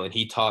Steel, and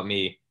he taught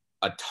me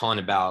a ton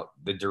about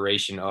the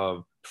duration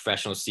of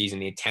professional season,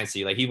 the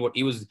intensity. Like he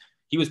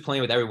was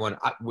playing with everyone.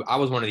 I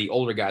was one of the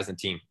older guys in the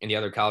team and the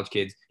other college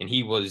kids, and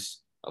he was,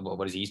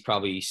 what is he? He's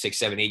probably 6,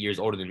 7, 8 years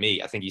older than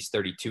me. I think he's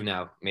 32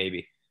 now,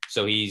 maybe.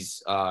 So he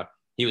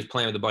was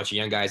playing with a bunch of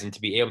young guys, and to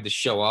be able to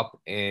show up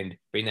and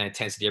bring that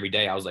intensity every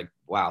day, I was like,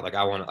 wow,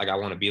 I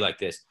want to be like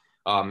this.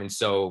 And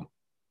so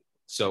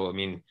I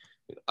mean,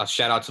 a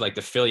shout out to like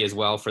the Philly as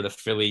well, for the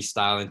Philly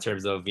style in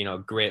terms of,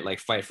 grit, like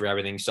fight for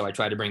everything. So I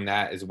tried to bring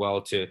that as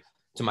well to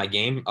my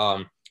game.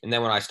 And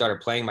then when I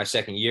started playing my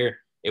second year,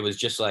 it was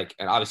just like,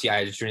 and obviously I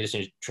had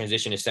to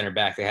transition to center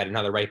back. They had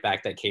another right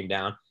back that came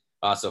down.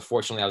 So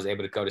fortunately I was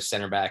able to go to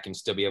center back and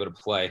still be able to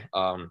play.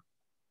 But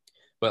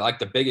like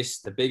the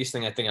biggest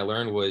thing I think I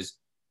learned was,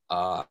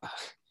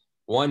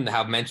 one,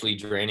 how mentally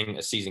draining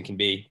a season can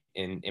be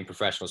in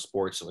professional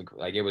sports.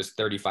 Like it was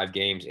 35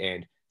 games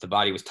and the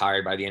body was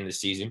tired by the end of the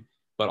season,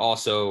 but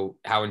also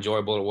how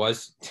enjoyable it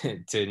was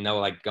to know,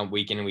 like,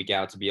 week in and week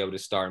out, to be able to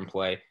start and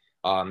play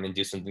and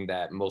do something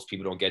that most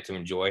people don't get to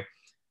enjoy.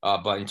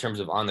 But in terms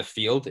of on the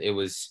field, it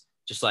was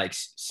just like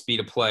speed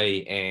of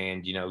play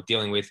and,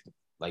 dealing with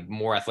like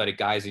more athletic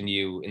guys than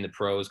you in the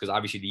pros. Cause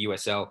obviously the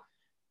USL,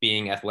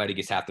 being athletic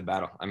is half the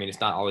battle. I mean, it's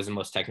not always the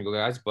most technical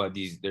guys, but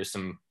there's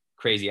some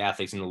crazy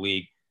athletes in the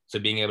league. So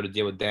being able to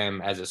deal with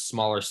them as a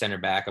smaller center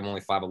back, I'm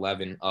only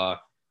 5'11",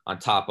 on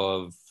top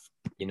of,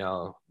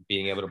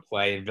 being able to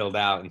play and build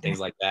out and things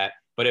like that.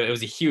 But it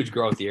was a huge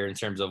growth year in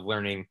terms of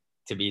learning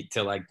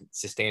to like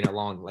sustain it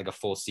long, like a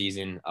full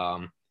season,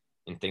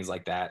 and things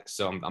like that.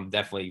 So I'm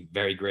definitely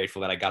very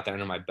grateful that I got that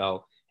under my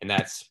belt, and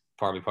that's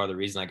probably part of the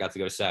reason I got to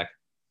go to SAC.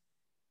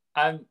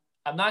 I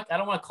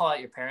don't want to call out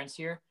your parents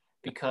here,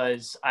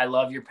 because I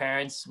love your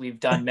parents. We've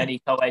done many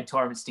co-ed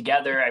tournaments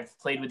together. I've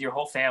played with your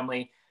whole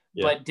family,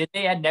 Yeah. But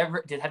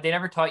have they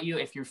never taught you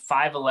if you're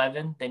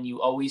 5'11", then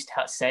you always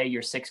say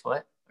you're 6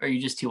 foot, or are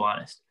you just too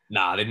honest?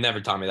 Nah, they've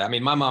never taught me that. I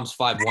mean, my mom's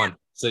 5'1",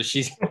 so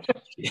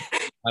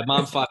my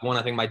mom's 5'1".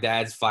 I think my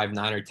dad's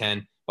 5'9" or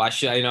 10. But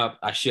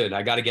I should.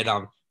 I got to get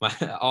on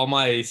all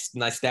my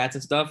stats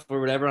and stuff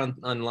or whatever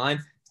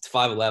online. It's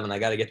 5'11". I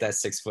got to get that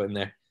 6 foot in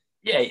there.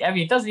 Yeah, I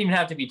mean, it doesn't even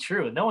have to be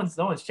true. No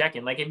one's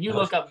checking. Like if you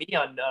look up me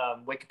on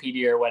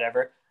Wikipedia or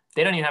whatever,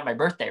 they don't even have my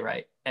birthday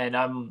right, and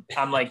I'm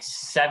like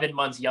 7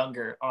 months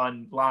younger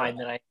online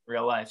than I am in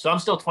real life. So I'm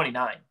still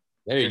 29.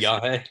 There you go.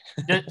 Hey,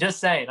 just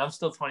saying, I'm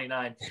still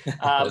 29.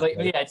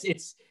 But yeah,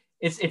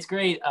 it's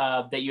great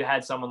that you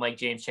had someone like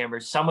James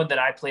Chambers, someone that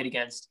I played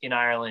against in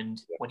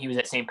Ireland when he was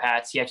at St.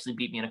 Pat's. He actually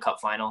beat me in a cup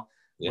final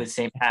with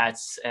St.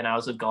 Pat's, and I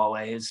was with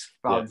Galway. It's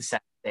probably the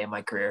saddest day of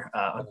my career,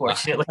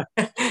 unfortunately.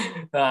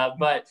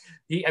 But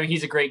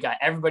he's a great guy.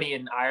 Everybody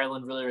in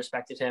Ireland really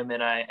respected him,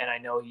 and I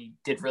know he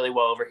did really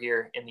well over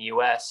here in the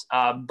U.S.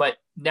 But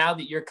now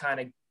that you're kind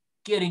of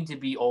getting to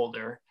be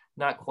older,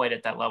 not quite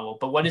at that level,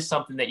 but what is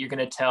something that you're going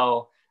to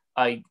tell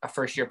a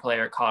first-year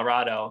player at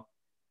Colorado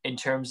in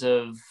terms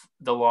of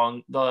the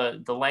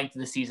length of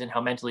the season,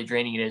 how mentally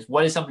draining it is?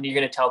 What is something you're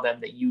going to tell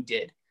them that you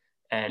did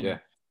and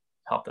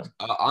help them?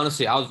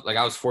 Honestly, I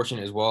was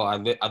fortunate as well. I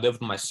lived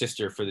with my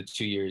sister for the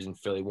 2 years in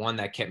Philly. One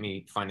that kept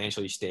me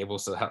financially stable.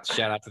 So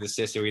shout out to the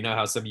sister. We know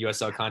how some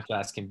USL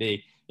contracts can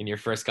be in your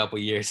first couple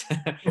of years,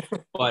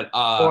 but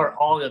or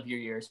all of your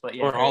years, but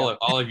yeah, or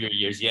all of your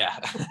years, yeah.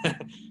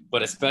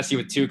 But especially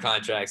with 2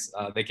 contracts,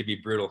 they could be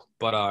brutal.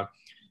 But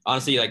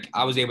honestly, like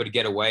I was able to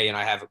get away, and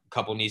I have a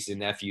couple nieces and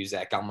nephews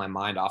that got my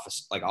mind off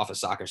of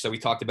soccer. So we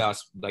talked about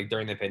like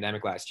during the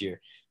pandemic last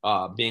year,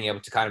 being able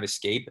to kind of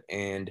escape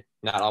and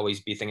not always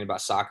be thinking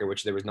about soccer,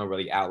 which there was no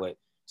really outlet.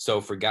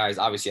 So for guys,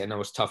 obviously, I know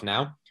it's tough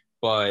now,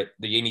 but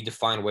you need to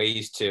find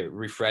ways to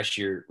refresh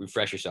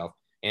yourself.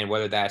 And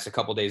whether that's a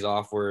couple of days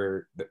off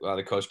where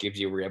the coach gives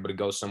you, we're able to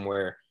go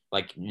somewhere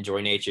like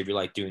enjoy nature if you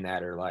like doing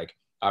that, or like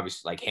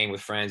obviously like hang with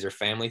friends or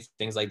family,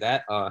 things like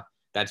that.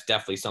 That's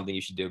definitely something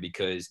you should do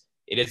because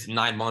it is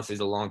 9 months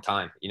is a long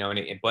time,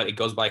 but it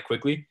goes by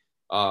quickly.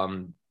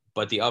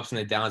 But the ups and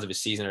the downs of a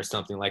season are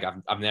something like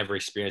I've never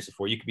experienced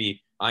before. You could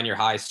be on your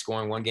high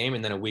scoring one game,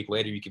 and then a week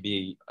later you could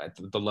be at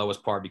the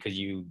lowest part because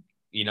you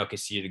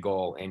conceded a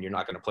goal and you're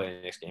not going to play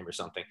the next game or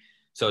something.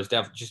 So it's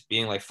definitely just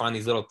being like find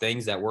these little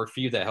things that work for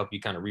you that help you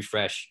kind of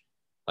refresh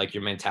like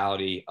your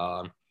mentality.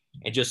 And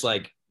just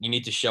like you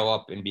need to show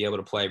up and be able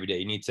to play every day.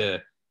 You need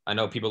to. I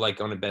know people like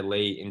going to bed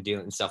late and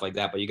dealing and stuff like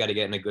that, but you got to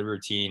get in a good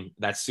routine.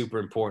 That's super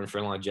important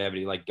for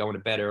longevity. Like going to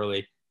bed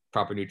early,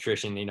 proper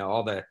nutrition,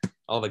 all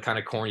the kind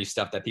of corny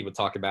stuff that people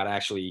talk about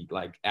actually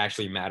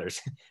matters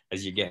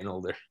as you're getting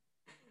older.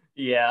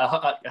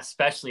 Yeah,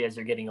 especially as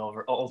you're getting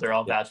older. I'll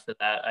vouch for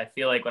that. I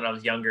feel like when I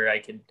was younger, I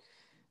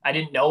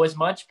didn't know as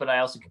much, but I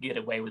also could get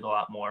away with a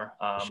lot more.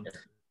 Sure.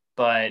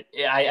 But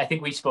I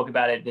think we spoke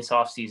about it this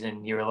off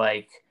season. You were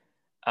like,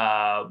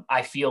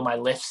 I feel my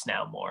lifts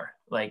now more.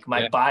 Like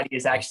my body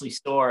is actually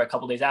sore a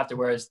couple days after.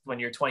 Whereas when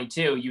you're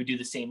 22, you would do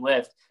the same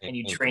lift and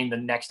you train the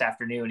next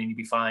afternoon and you'd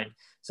be fine.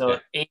 So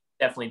age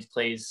definitely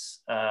plays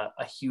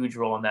a huge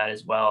role in that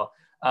as well.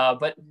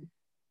 But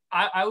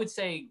I would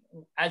say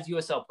as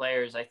USL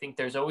players, I think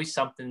there's always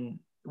something.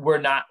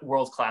 We're not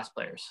world-class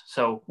players.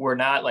 So we're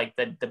not like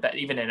the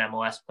even an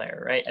MLS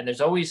player, right? And there's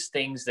always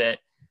things that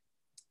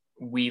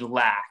we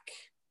lack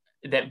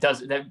not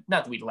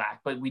that we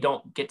lack, but we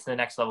don't get to the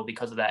next level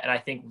because of that. And I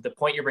think the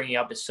point you're bringing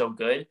up is so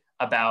good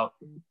about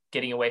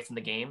getting away from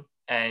the game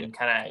and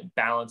kind of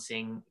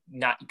balancing,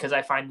 not because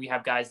I find we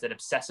have guys that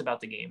obsess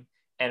about the game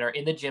and are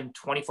in the gym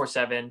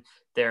 24/7.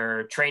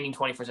 They're training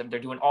 24/7.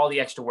 They're doing all the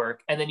extra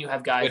work. And then you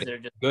have guys that are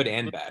just good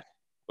and bad.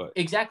 But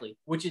exactly,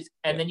 which is,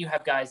 and then you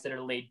have guys that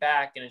are laid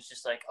back and it's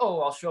just like, oh,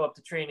 I'll show up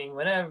to training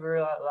whenever.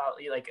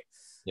 Like,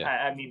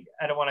 I mean,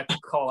 I don't want to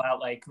call out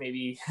like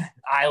maybe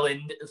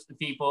island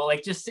people,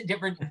 like just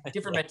different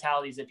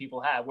mentalities that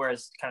people have.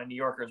 Whereas kind of New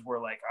Yorkers were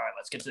like, all right,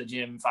 let's get to the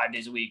gym 5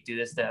 days a week, do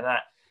this, that,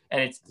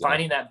 and it's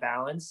finding that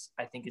balance.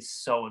 I think is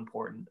so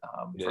important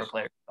for a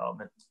player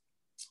development.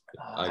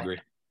 I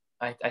agree.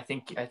 I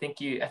think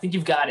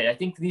you've got it. I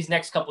think these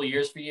next couple of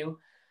years for you,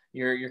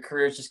 your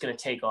career is just going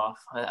to take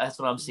off. That's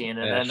what I'm seeing.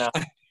 And then,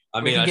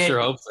 I mean, I sure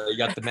hope so. You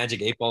got the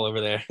magic 8 ball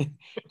over there.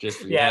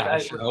 I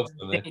sure hope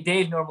so, man.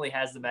 Dave normally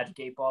has the magic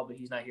 8 ball, but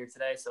he's not here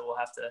today, so we'll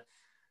have to.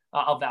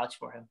 I'll vouch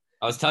for him.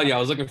 I was telling you, I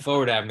was looking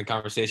forward to having the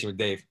conversation with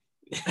Dave.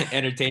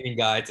 Entertaining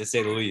guy, to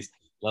say the least.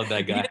 Love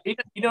that guy.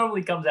 He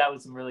normally comes out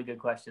with some really good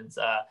questions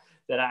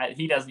that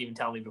he doesn't even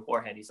tell me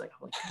beforehand. He's like,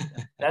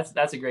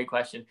 that's a great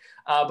question.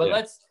 But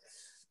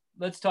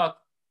let's talk.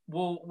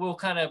 We'll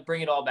kind of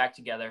bring it all back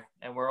together,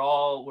 and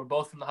we're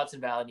both from the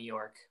Hudson Valley, New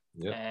York,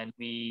 and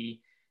we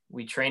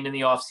trained in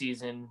the off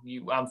season.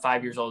 I'm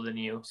 5 years older than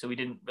you, so we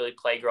didn't really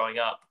play growing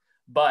up.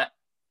 But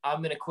I'm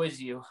going to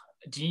quiz you.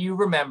 Do you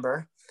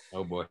remember?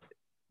 Oh boy.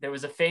 There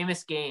was a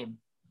famous game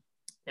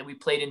that we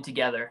played in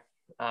together.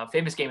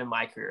 Famous game in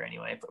my career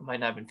anyway. It might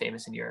not have been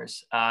famous in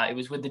yours. It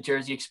was with the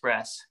Jersey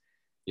Express.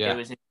 Yeah. It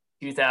was in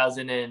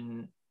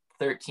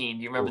 2013.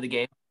 Do you remember the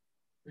game?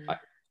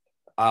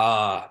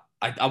 I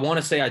want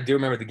to say I do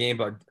remember the game,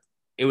 but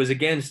it was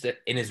against an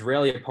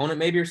Israeli opponent,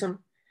 maybe or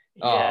something.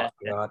 Oh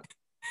Yeah. God,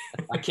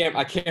 I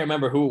can't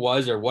remember who it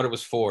was or what it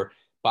was for.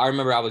 But I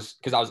remember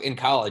because I was in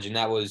college, and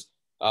that was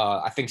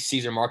I think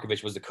Cesar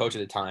Markovich was the coach at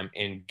the time,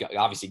 and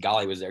obviously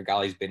Gali was there.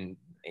 Gali's been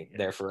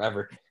there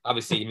forever.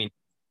 Obviously, I mean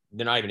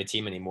they're not even a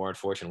team anymore,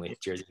 unfortunately,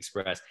 Jersey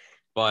Express.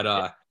 But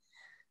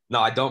no,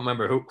 I don't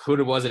remember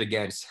who was it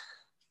against.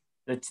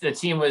 The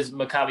team was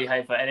Maccabi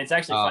Haifa, and it's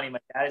actually funny. My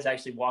dad is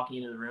actually walking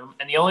into the room,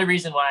 and the only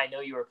reason why I know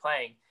you were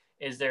playing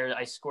is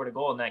I scored a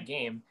goal in that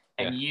game,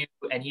 and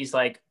he's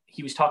like,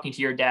 he was talking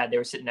to your dad. They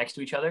were sitting next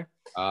to each other,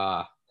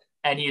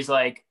 and he's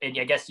like, and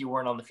I guess you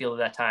weren't on the field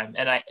at that time,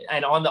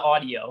 and on the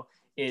audio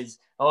is,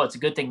 oh, it's a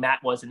good thing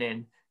Matt wasn't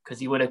in because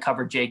he would have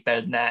covered Jake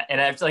better than that.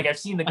 And I've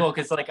seen the goal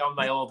because like on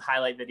my old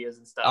highlight videos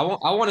and stuff.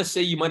 I want to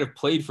say you might have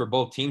played for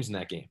both teams in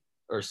that game.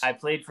 I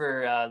played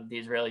for the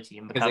Israeli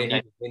team because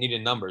they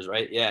needed numbers,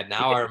 right? Yeah,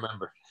 now I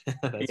remember.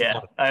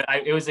 Yeah,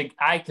 because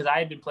I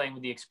had been playing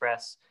with the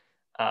Express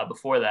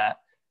before that,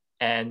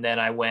 and then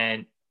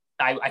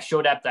I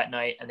showed up that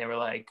night, and they were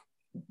like,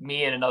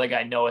 me and another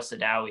guy, Noah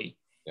Sadawi,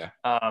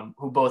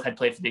 who both had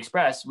played for the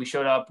Express. We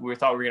showed up,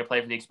 thought we were gonna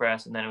play for the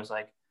Express, and then it was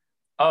like,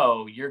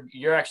 oh,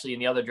 you're actually in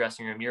the other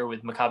dressing room. You're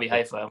with Maccabi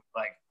Haifa. I'm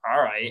like,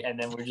 all right, and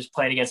then we're just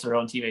playing against our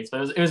own teammates.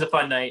 But it was a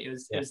fun night. It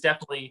was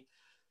definitely.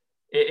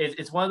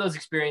 It's one of those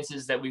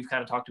experiences that we've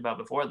kind of talked about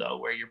before, though,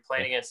 where you're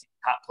playing against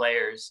top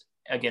players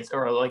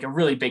or like a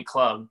really big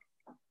club.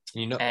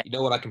 You know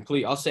what?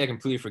 I'll say I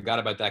completely forgot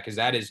about that because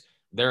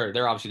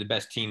they're obviously the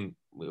best team,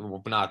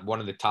 not one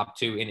of the top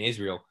two in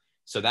Israel.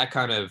 So that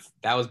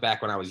was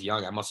back when I was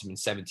young. I must have been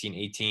 17,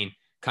 18,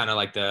 kind of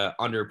like the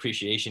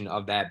underappreciation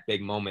of that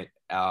big moment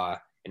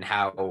and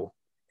how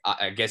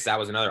I guess that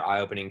was another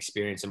eye-opening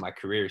experience in my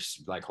career.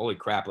 Like, holy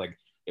crap, like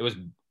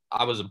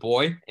I was a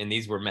boy and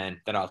these were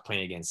men that I was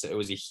playing against. So it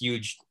was a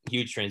huge,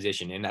 huge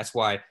transition. And that's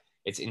why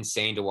it's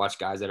insane to watch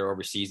guys that are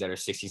overseas that are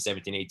 16,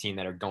 17, 18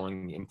 that are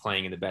going and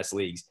playing in the best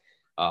leagues.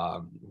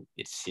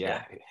 It's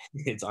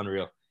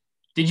unreal.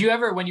 Did you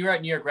ever, when you were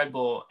at New York Red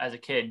Bull as a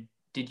kid,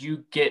 did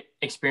you get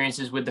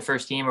experiences with the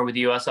first team or with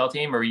the USL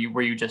team, or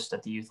were you just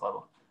at the youth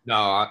level?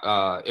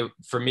 No,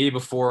 for me,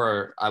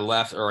 before I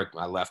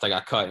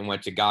got cut and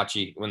went to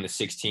Gachi when the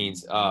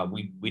 16s.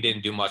 We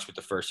didn't do much with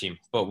the first team,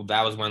 but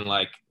that was when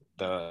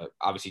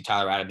obviously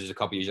Tyler Adams is a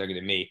couple years younger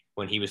than me.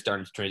 When he was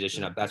starting to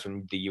transition up, that's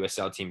when the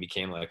USL team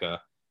became like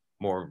a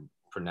more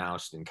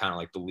pronounced and kind of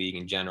like the league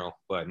in general.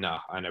 But no,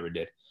 I never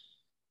did.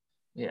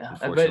 Yeah,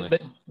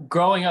 but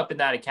growing up in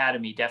that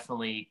academy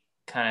definitely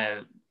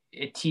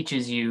it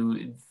teaches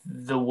you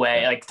the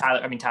way. Like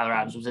Tyler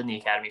Adams was in the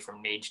academy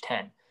from age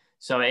 10,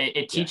 so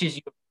it teaches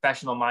you a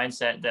professional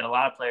mindset that a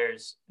lot of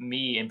players,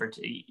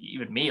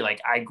 even me, like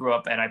I grew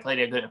up and I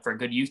played for a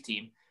good youth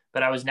team,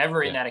 but I was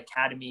never in that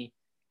academy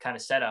kind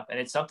of setup. And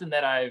it's something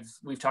that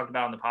we've talked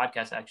about on the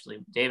podcast, actually,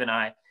 Dave and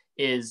I,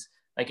 is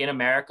like in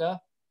America,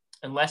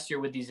 unless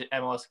you're with these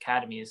MLS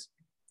academies,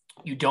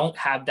 you don't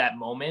have that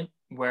moment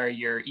where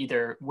you're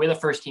either with a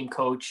first team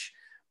coach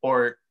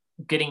or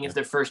getting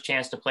the first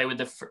chance to play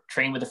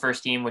train with the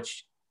first team,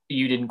 which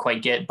you didn't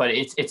quite get, but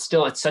it's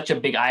such a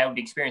big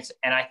eye-opening experience.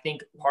 And I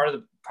think part of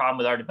the problem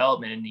with our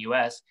development in the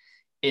US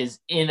is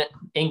in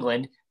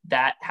England,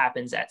 that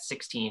happens at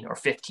 16 or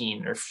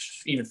 15 or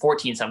even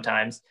 14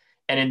 sometimes.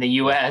 And in the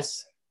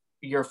US,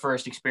 your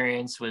first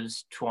experience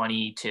was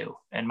 22.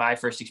 And my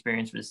first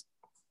experience was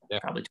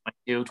probably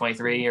 22,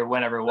 23, or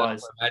whenever it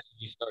was. Imagine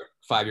you start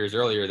 5 years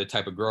earlier, the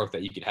type of growth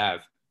that you could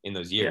have in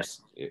those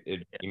years. You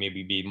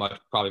maybe be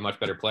probably much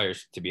better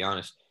players, to be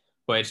honest.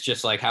 But it's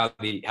just like how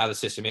the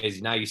system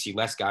is. Now you see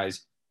less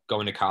guys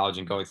going to college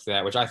and going through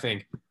that, which I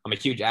think I'm a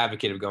huge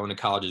advocate of going to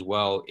college as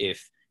well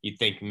if you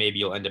think maybe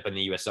you'll end up in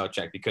the USL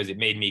check, because it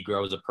made me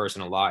grow as a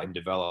person a lot and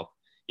develop,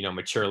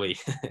 maturely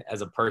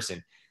as a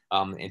person.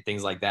 And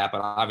things like that.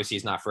 But obviously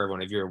it's not for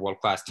everyone. If you're a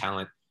world-class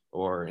talent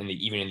or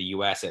even in the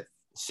US at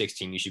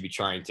 16, you should be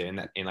trying to,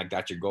 and like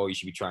that's your goal, you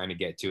should be trying to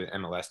get to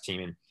an MLS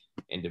team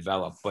and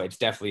develop. But it's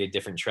definitely a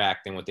different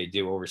track than what they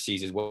do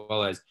overseas, as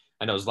well as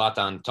I know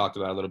Zlatan talked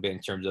about a little bit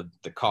in terms of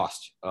the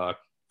cost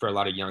for a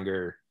lot of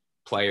younger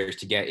players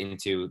to get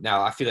into.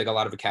 Now, I feel like a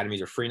lot of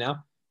academies are free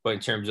now, but in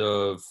terms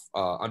of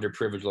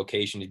underprivileged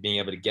locations, being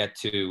able to get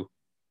to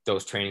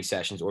those training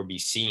sessions or be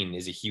seen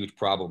is a huge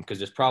problem, because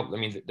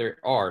there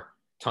are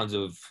tons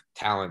of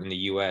talent in the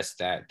US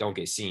that don't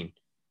get seen,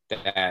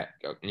 that,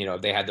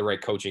 if they had the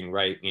right coaching,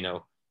 right,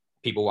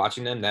 people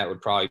watching them, that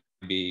would probably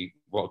be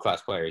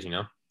world-class players,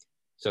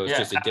 So it's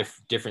just a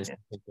difference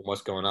from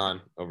what's going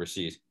on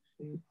overseas.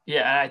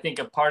 Yeah. And I think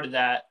part of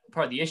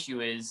the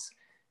issue is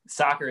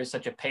soccer is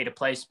such a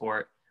pay-to-play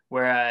sport,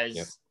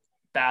 whereas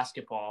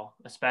basketball,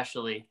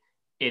 especially,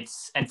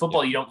 and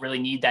football, you don't really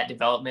need that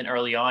development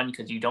early on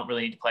because you don't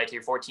really need to play till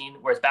you're 14.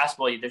 Whereas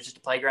basketball, there's just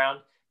a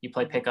playground, you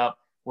play pickup.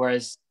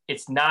 Whereas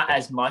it's not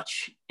as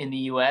much in the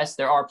US.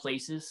 There are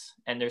places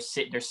and there's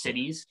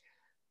cities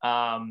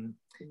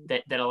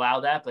that allow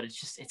that, but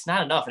it's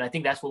not enough. And I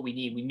think that's what we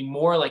need. We need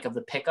more like of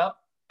the pickup,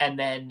 and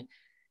then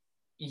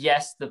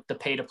yes, the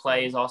pay to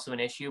play is also an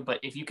issue, but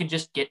if you can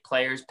just get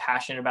players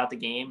passionate about the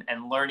game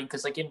and learning,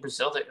 because like in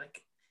Brazil,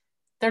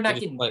 they're not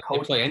getting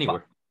coached. They play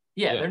anywhere.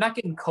 Yeah, they're not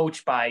getting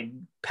coached by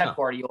Pep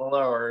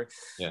Guardiola or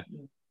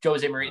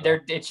Jose Mourinho.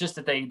 It's just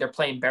that they're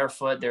playing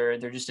barefoot. They're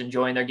just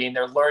enjoying their game.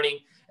 They're learning,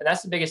 and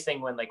that's the biggest thing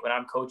when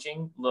I'm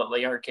coaching the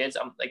younger kids.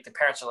 I'm like, the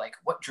parents are like,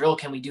 "What drill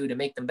can we do to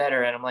make them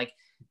better?" And I'm like,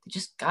 "They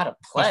just gotta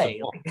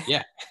play."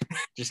 Yeah,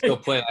 just go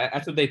play.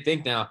 That's what they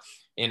think now.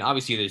 And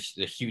obviously, there's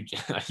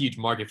a huge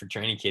market for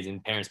training kids,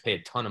 and parents pay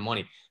a ton of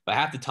money. But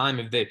half the time,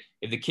 if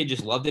the kid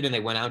just loved it and they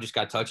went out and just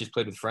got touches,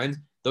 played with friends,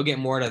 they'll get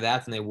more out of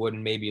that than they would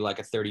in maybe like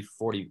a 30,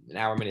 40 an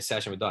hour minute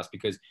session with us,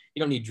 because you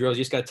don't need drills.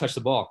 You just got to touch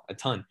the ball a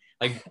ton.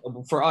 Like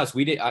for us,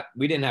 we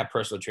didn't have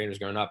personal trainers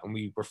growing up, and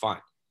we were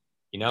fine.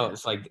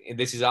 It's like,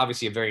 this is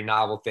obviously a very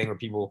novel thing where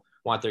people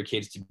want their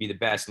kids to be the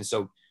best. And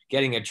so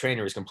getting a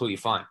trainer is completely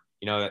fine.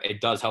 It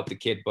does help the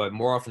kid, but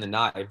more often than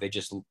not, if they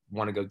just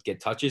want to go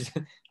get touches,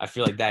 I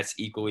feel like that's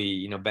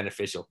equally,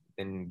 beneficial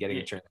than getting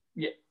a trainer.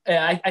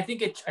 Yeah. I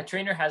think a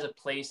trainer has a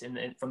place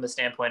from the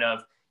standpoint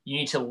of you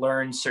need to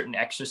learn certain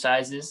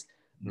exercises,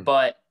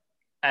 but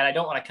and I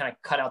don't want to kind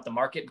of cut out the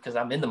market because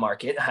I'm in the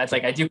market. It's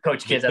like I do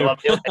coach kids. I love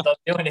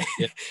doing it.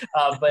 Yeah.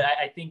 But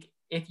I think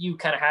if you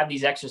kind of have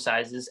these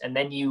exercises and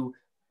then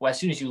as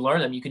soon as you learn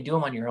them, you can do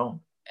them on your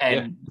own.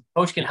 And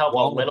coach can help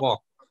a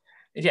little.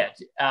 Yeah.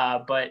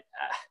 But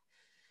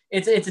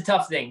it's a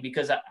tough thing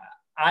because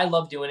I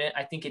love doing it.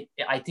 I think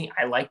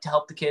I like to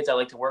help the kids. I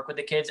like to work with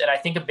the kids. And I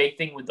think a big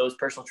thing with those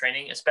personal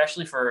training,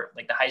 especially for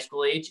like the high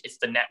school age, it's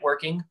the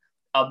networking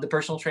of the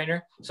personal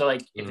trainer. So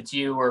like if it's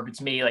you or if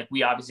it's me, like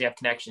we obviously have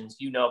connections,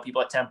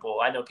 people at Temple,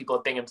 I know people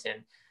at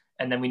Binghamton,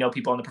 and then we know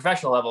people on the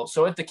professional level.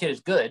 So if the kid is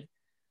good,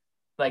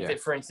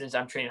 for instance,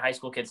 I'm training high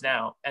school kids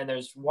now, and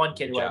there's one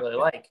kid who I really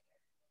like,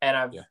 and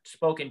I've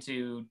spoken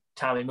to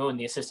Tommy Moon,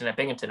 the assistant at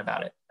Binghamton,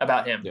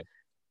 about him. Yeah.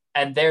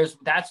 And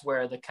that's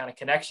where the kind of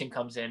connection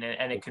comes in,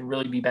 and it can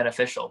really be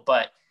beneficial.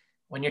 But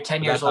when you're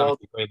 10 years old,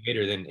 way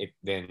later than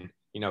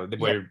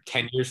where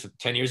 10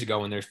 years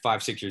ago when they're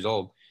 5-6 years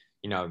old,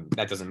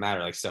 that doesn't matter,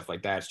 like stuff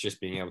like that. It's just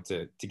being able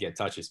to get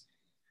touches.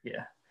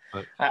 Yeah.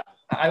 But,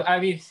 I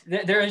mean,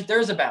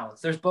 there's a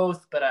balance. There's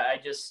both, but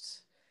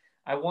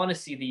I want to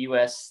see the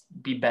U.S.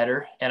 be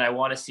better, and I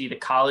want to see the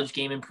college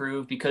game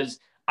improve because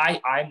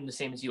I'm the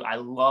same as you. I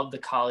love the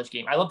college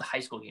game. I love the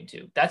high school game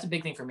too. That's a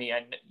big thing for me.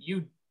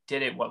 You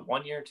did it,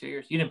 1 year, 2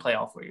 years? You didn't play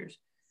all 4 years.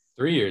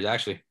 3 years,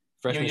 actually.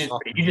 Freshman,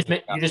 you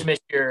just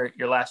missed your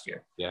last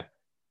year. Yeah.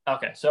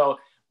 Okay. So,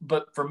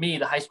 but for me,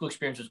 the high school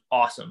experience was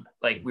awesome.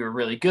 Like we were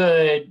really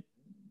good.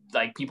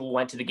 Like people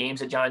went to the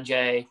games at John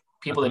Jay.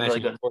 People did really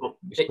good. You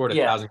scored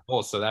 1,000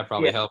 goals, so that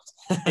probably helps.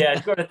 Yeah, I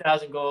scored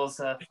 1,000 goals.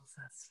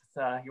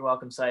 You're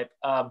welcome, Sipe.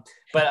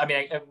 But I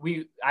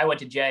mean, I went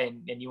to Jay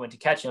and you went to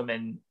Ketchum,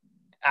 and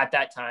at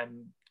that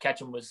time,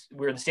 Ketchum we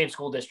were in the same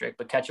school district,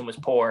 but Ketchum was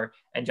poor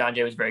and John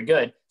Jay was very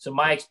good. So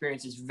my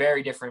experience is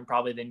very different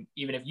probably than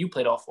even if you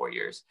played all 4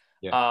 years.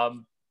 Yeah.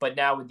 But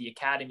now with the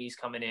academies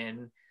coming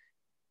in,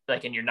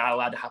 and you're not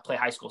allowed to play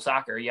high school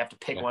soccer, you have to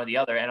pick one or the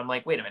other. And I'm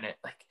like, wait a minute,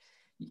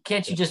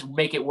 can't you just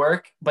make it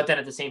work? But then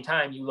at the same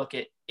time, you look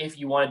at if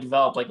you want to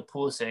develop like a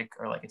Pulisic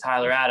or like a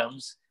Tyler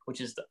Adams, which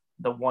is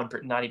the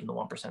 1%, not even the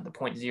 1%, the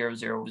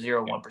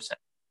 0.0001%.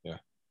 Yeah.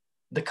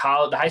 The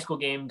high school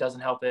game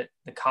doesn't help it.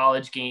 The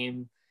college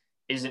game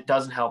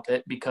doesn't help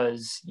it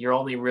because you're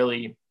only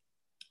really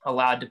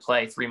allowed to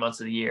play 3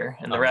 months of the year,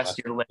 and the rest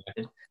you're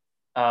limited.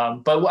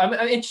 But I'm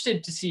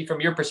interested to see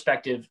from your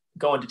perspective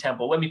going to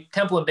Temple. I mean,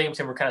 Temple and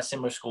Binghamton were kind of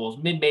similar schools,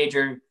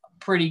 mid-major,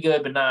 pretty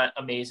good, but not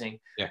amazing.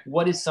 Yeah.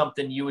 What is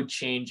something you would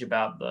change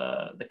about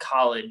the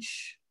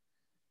college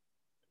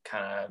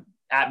kind of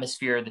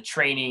atmosphere, the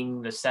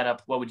training, the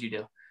setup? What would you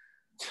do?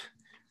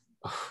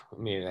 I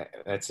mean,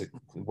 that's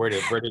where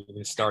to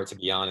even start, to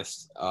be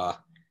honest.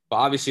 But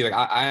obviously, like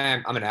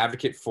I'm an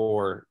advocate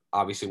for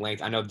obviously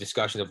length. I know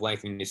discussions of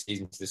lengthening the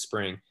season to the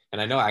spring,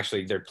 and I know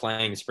actually they're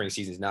playing spring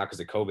seasons now because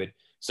of COVID.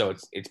 So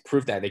it's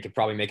proof that they could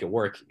probably make it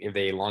work if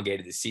they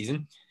elongated the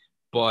season.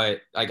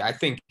 But I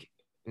think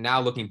now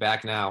looking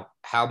back now,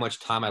 how much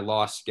time I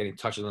lost getting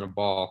touches on a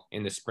ball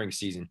in the spring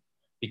season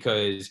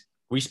because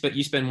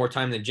you spend more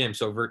time in the gym.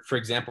 So for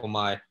example,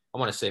 my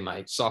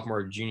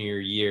sophomore junior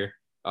year,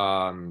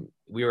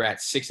 we were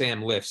at 6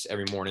 a.m. lifts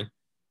every morning.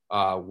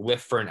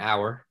 Lift for an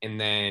hour, and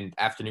then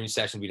afternoon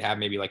sessions we'd have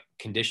maybe like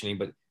conditioning,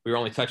 but we were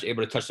only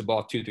able to touch the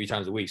ball 2-3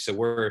 times a week. So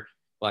we're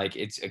like,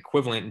 it's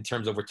equivalent in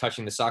terms of we're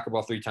touching the soccer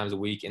ball 3 times a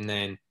week, and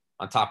then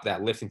on top of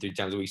that lifting 3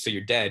 times a week. So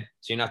you're dead.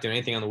 So you're not doing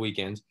anything on the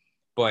weekends,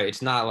 but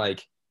it's not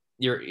like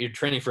you're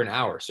training for an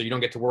hour, so you don't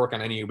get to work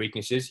on any of your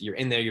weaknesses. You're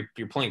in there,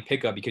 you're playing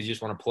pickup because you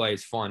just want to play.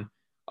 It's fun.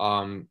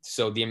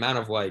 So the amount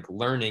of like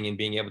learning and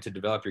being able to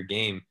develop your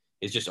game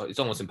is it's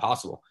almost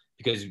impossible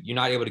because you're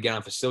not able to get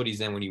on facilities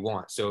then when you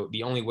want. So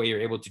the only way you're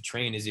able to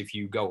train is if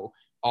you go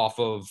off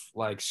of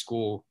like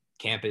school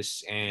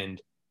campus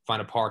and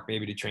find a park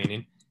maybe to train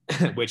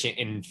in, which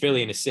in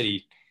Philly, in a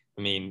city,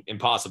 I mean,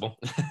 impossible.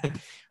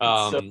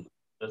 And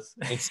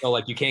so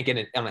like you can't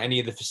get on any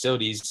of the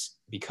facilities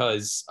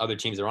because other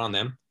teams are on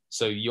them.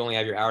 So you only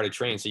have your hour to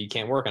train, so you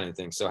can't work on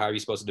anything. So how are you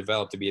supposed to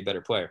develop to be a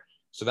better player?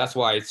 So that's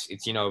why it's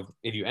if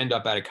you end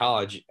up out of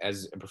college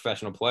as a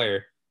professional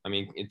player, I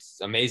mean,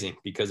 it's amazing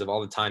because of all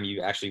the time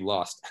you actually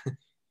lost.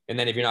 And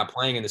then if you're not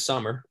playing in the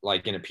summer,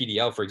 like in a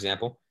PDL, for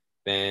example,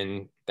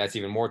 then that's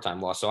even more time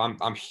lost. So I'm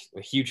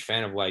a huge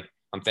fan of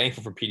I'm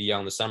thankful for PDL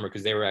in the summer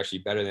because they were actually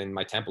better than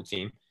my Temple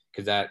team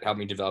because that helped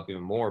me develop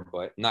even more.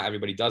 But not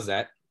everybody does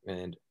that,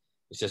 and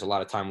it's just a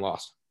lot of time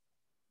lost.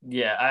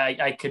 Yeah,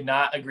 I could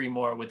not agree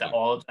more with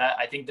all of that.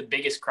 I think the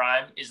biggest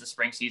crime is the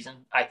spring season.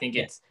 I think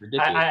it's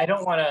ridiculous. I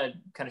don't want to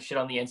kind of shit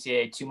on the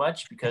NCAA too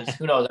much because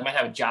who knows, I might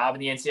have a job in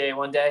the NCAA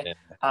one day.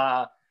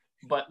 Yeah.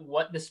 But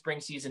what the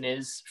spring season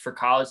is for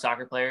college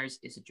soccer players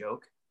is a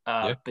joke.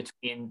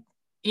 Between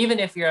even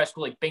if you're at a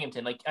school like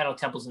Binghamton, like I know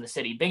Temple's in the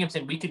city,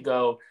 Binghamton, we could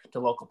go to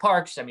local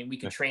parks. I mean, we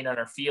could train on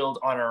our field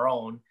on our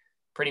own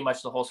pretty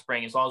much the whole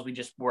spring as long as we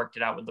just worked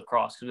it out with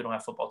lacrosse because we don't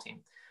have a football team.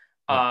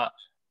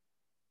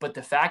 But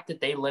the fact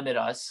that they limit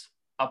us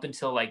up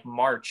until like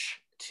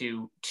March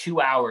to 2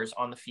 hours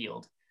on the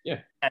field. Yeah.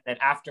 And then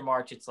after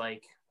March, it's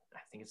like, I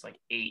think it's like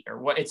 8 or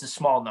what. It's a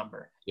small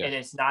number and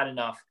it's not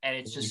enough. And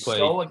it's just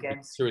so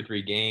against 2 or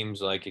 3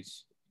 games. Like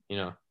it's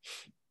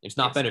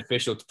not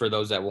beneficial for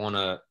those that want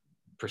to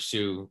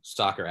pursue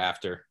soccer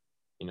after,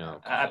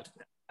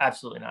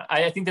 Absolutely not.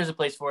 I think there's a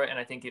place for it. And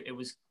I think it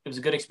was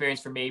a good experience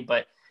for me,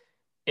 but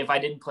if I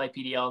didn't play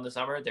PDL in the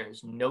summer,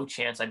 there's no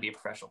chance I'd be a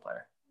professional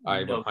player.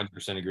 I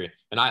 100% agree.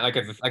 And I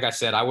like I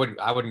said, I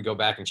wouldn't go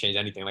back and change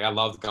anything. Like I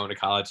loved going to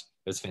college.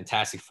 It was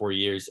fantastic 4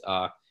 years.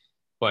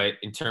 But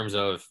in terms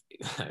of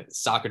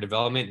soccer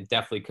development, it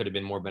definitely could have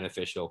been more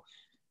beneficial,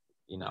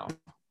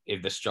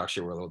 if the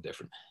structure were a little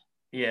different.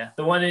 Yeah,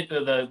 the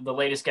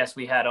latest guest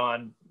we had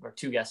on, or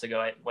 2 guests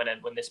ago, when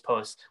this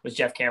post was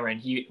Jeff Cameron.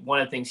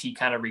 One of the things he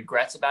kind of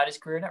regrets about his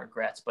career, not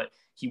regrets, but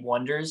he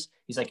wonders.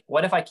 He's like,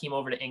 what if I came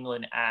over to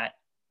England at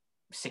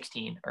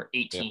 16 or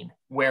 18?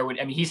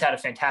 Yeah. He's had a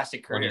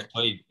fantastic career.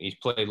 He's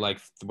played like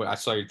I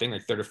saw your thing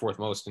like 3rd or 4th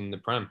most in the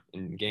Prem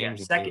in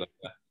games. Yeah,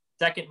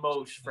 second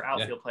most for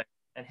outfield players.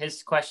 And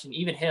his question,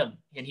 even him,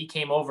 and he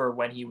came over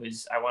when he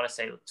was, I want to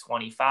say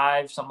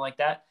 25, something like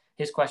that.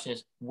 His question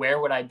is,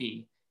 where would I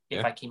be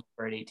if I came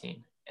over at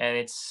 18? And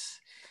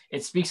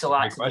it speaks a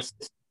lot to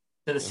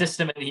the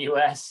system in the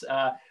U.S.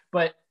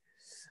 But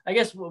I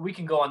guess we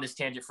can go on this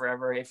tangent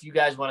forever. If you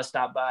guys want to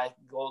stop by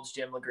Gold's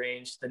Gym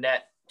LaGrange, the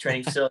net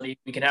training facility,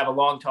 we can have a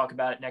long talk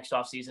about it next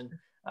off season.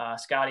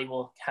 Scotty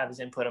will have his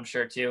input, I'm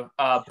sure, too.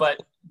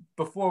 But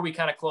before we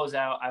kind of close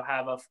out, I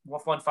have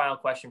one final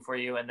question for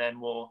you, and then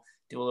we'll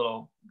do a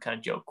little kind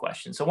of joke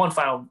question. So one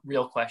final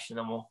real question,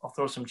 then I'll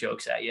throw some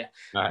jokes at you.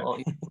 All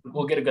right.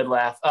 We'll get a good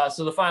laugh.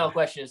 So the final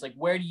question is, like,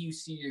 where do you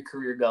see your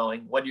career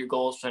going? What are your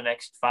goals for the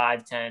next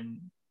 5, 10,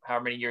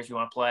 however many years you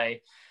want to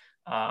play?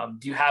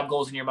 Do you have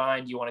goals in your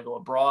mind? Do you want to go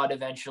abroad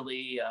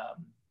eventually?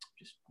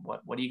 Just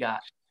what do you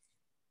got?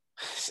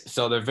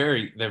 So they're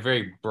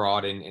very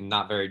broad and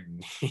not very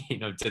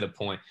to the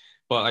point.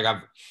 But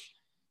like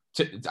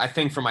I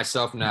think for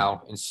myself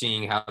now and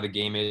seeing how the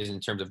game is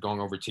in terms of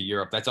going over to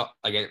Europe, that's all,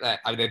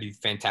 that'd be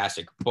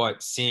fantastic.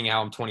 But seeing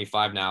how I'm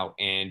 25 now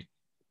and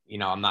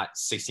I'm not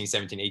 16,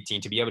 17,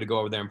 18, to be able to go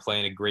over there and play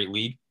in a great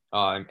league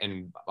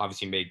and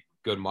obviously make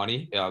good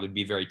money, it would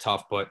be very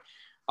tough. But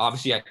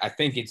obviously I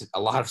think it's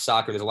a lot of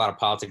soccer. There's a lot of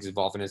politics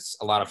involved, and it's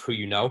a lot of who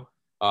you know.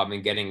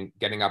 And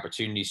getting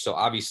opportunities. So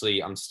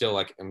obviously I'm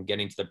still I'm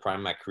getting to the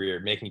prime of my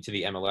career. Making it to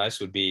the MLS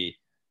would be,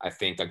 I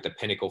think, like the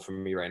pinnacle for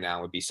me right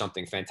now would be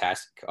something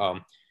fantastic,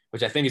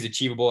 which I think is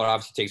achievable. It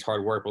obviously takes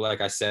hard work, but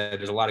like I said,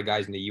 there's a lot of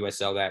guys in the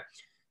USL that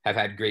have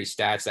had great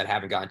stats that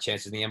haven't gotten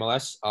chances in the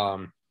MLS.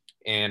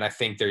 And I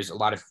think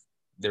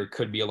there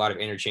could be a lot of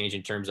interchange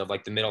in terms of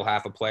like the middle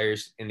half of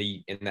players in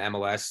the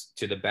MLS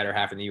to the better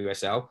half in the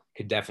USL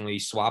could definitely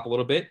swap a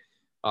little bit.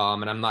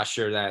 And I'm not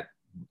sure that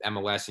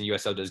MLS and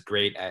USL does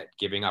great at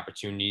giving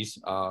opportunities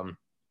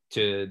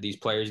to these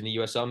players in the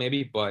USL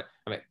maybe, but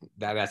I mean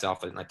that's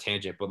off on a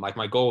tangent. But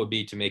my goal would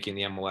be to make it in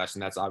the MLS,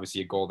 and that's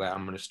obviously a goal that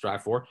I'm going to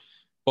strive for.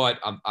 But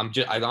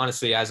I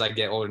honestly, as I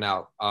get older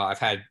now, I've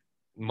had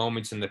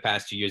moments in the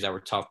past 2 years that were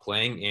tough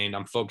playing, and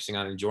I'm focusing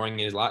on enjoying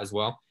it a lot as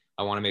well.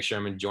 I want to make sure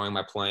I'm enjoying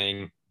my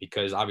playing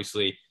because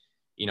obviously,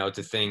 it's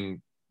a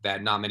thing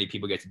that not many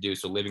people get to do.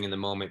 So living in the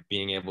moment,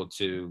 being able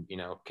to,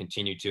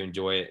 continue to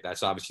enjoy it.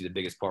 That's obviously the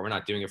biggest part. We're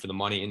not doing it for the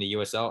money in the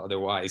USL.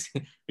 Otherwise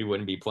we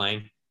wouldn't be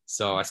playing.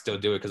 So I still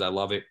do it because I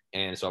love it.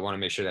 And so I want to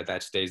make sure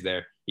that stays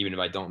there, even if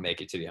I don't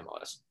make it to the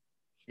MLS.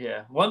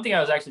 Yeah. One thing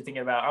I was actually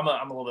thinking about, I'm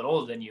a little bit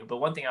older than you, but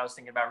one thing I was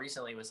thinking about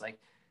recently was like,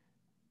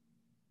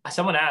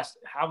 someone asked,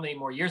 how many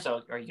more years are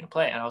you going to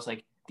play? And I was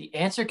like, the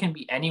answer can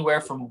be anywhere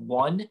from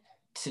 1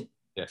 to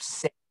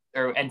 6.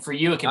 And for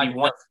you, it can be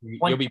one.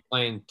 You'll be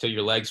playing till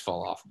your legs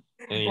fall off.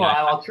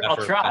 I'll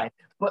try.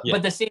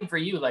 But the same for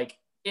you. Like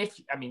it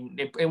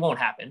won't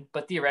happen.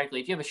 But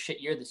theoretically, if you have a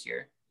shit year this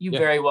year, you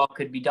very well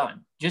could be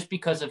done just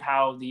because of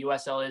how the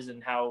USL is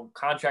and how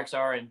contracts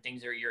are and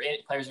things are.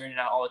 Players are in and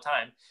out all the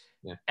time.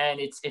 Yeah. And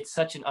it's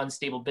such an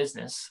unstable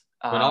business.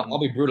 But I'll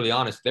be brutally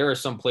honest. There are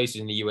some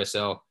places in the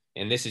USL,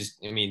 and this is,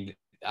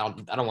 I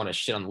don't want to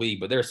shit on the league,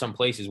 but there are some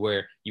places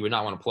where you would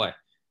not want to play.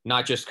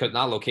 Not just because,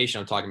 not location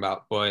I'm talking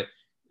about, but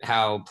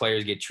how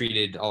players get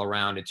treated all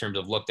around in terms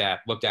of looked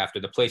after,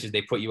 the places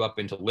they put you up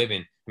in to live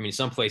in. I mean,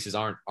 some places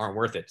aren't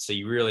worth it. So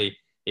you really,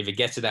 if it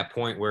gets to that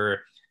point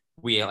where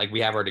we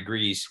have our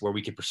degrees where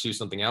we could pursue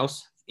something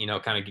else, you know,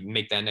 kind of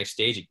make that next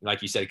stage.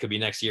 Like you said, it could be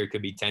next year, it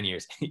could be 10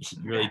 years. You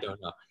really don't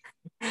know.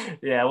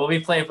 Yeah, we'll be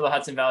playing for the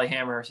Hudson Valley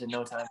Hammers in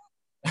no time.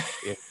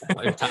 Yeah.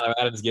 If Tyler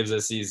Adams gives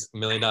us these $1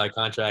 million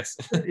contracts.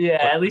 Yeah,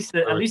 at least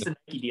a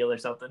Nike deal or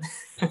something.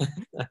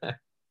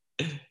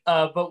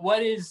 But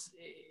what is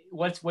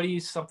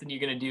something you're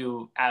gonna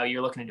do?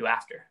 You're looking to do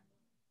after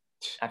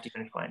you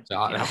finish playing? So,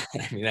 I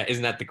mean,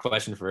 isn't that the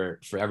question for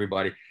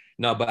everybody?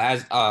 No, but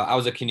as I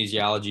was a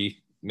kinesiology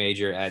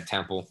major at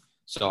Temple,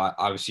 so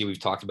obviously we've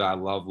talked about I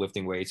love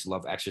lifting weights,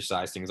 love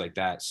exercise, things like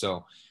that.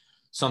 So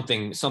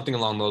something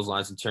along those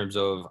lines in terms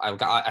of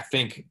I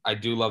think I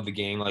do love the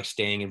game, like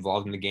staying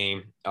involved in the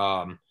game.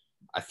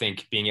 I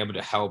think being able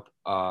to help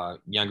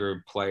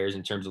younger players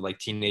in terms of like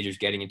teenagers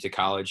getting into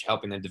college,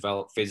 helping them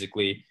develop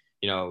physically,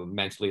 you know,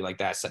 mentally, like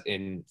that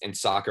in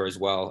soccer as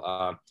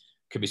well,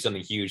 could be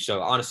something huge.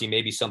 So honestly,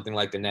 maybe something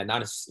like the net, not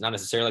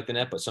necessarily like the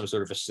net, but some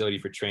sort of facility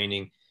for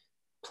training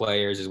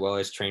players as well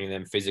as training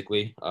them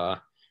physically.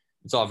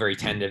 It's all very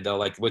tentative though,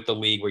 like with the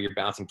league where you're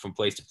bouncing from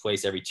place to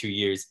place every 2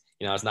 years,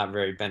 you know, it's not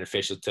very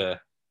beneficial to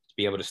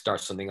be able to start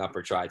something up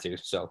or try to.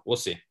 So we'll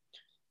see.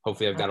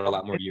 Hopefully I've got a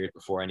lot more years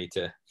before I need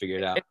to figure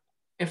it out.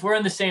 If we're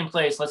in the same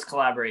place, let's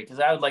collaborate,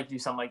 because I would like to do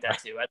something like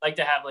that too. I'd like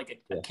to have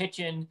like a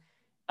kitchen,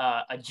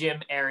 a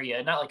gym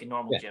area, not like a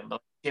normal gym, but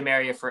a gym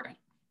area for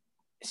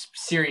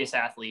serious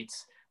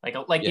athletes, like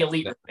the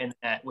elite in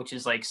that, which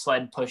is like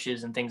sled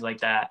pushes and things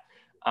like that.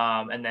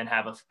 And then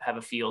have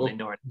a field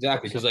indoor.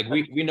 Exactly, because like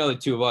we know the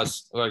two of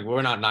us, like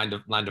we're not 9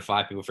 to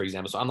 5 people, for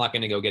example. So I'm not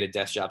going to go get a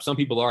desk job. Some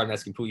people are, and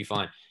that's completely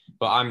fine.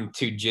 But I'm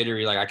too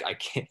jittery. Like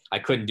I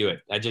couldn't do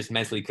it. I just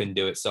mentally couldn't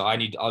do it. So I'll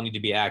need to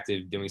be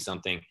active, doing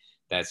something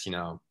that's, you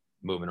know,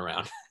 moving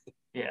around.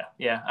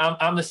 Yeah.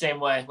 I'm the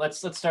same way.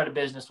 Let's start a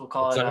business. We'll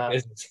call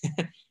it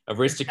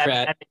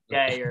Aristocrat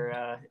MJ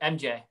or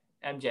MJ.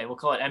 We'll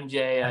call it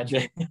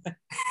MJ.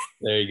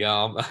 There you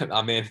go.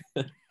 I'm in.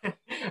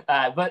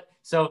 But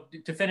so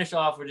to finish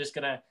off, we're just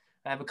gonna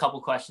have a couple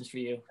questions for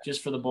you,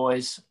 just for the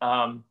boys.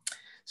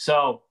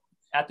 So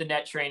at the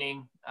net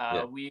training,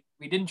 we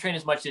didn't train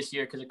as much this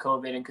year because of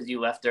COVID and because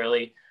you left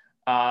early.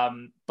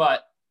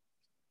 But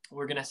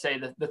we're gonna say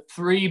the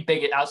three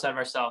big outside of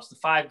ourselves, the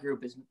 5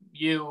 group is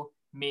you,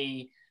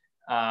 me,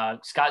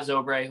 Scott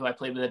Zobre, who I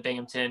played with at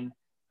Binghamton,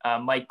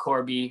 Mike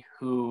Corby,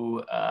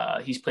 who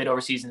he's played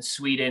overseas in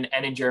Sweden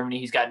and in Germany.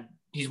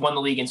 He's won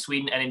the league in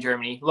Sweden and in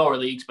Germany, lower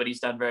leagues, but he's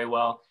done very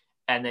well.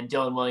 And then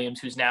Dylan Williams,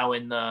 who's now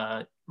in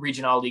the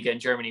Regionalliga in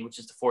Germany, which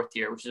is the 4th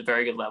tier, which is a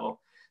very good level.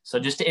 So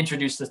just to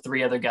introduce the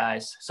 3 other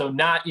guys. So we're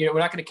not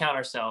going to count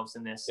ourselves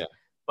in this,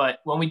 but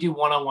when we do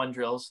one-on-one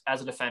drills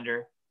as a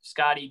defender,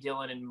 Scotty,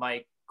 Dylan, and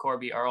Mike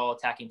Corby are all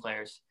attacking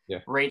players.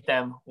 Rate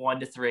them 1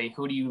 to 3.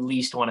 Who do you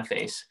least want to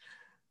face?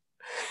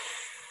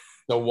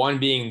 So 1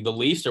 being the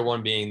least or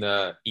 1 being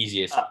the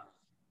easiest?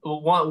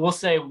 We'll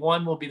say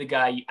 1 will be the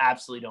guy you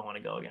absolutely don't want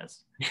to go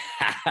against.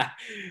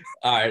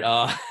 All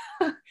right.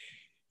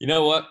 You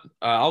know what?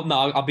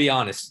 I'll be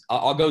honest.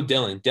 I'll go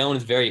Dylan. Dylan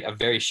is a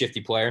very shifty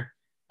player.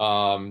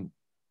 And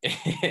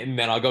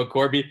then I'll go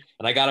Corby,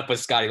 and I got to put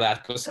Scotty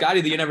last. But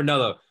Scotty, you never know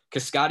though,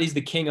 because Scotty's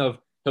the king of,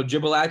 he'll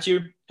dribble at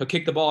you, he'll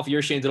kick the ball off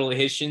your shins, it'll hit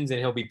his shins, and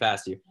he'll be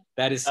past you.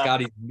 That is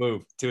Scotty's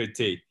move to a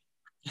T.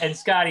 And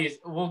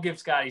we'll give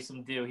Scotty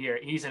some due here.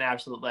 He's an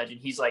absolute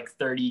legend. He's like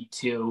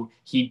 32.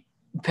 He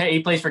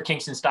plays for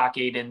Kingston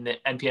Stockade in the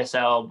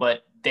NPSL,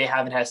 but they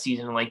haven't had a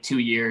season in like 2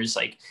 years.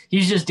 Like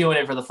he's just doing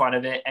it for the fun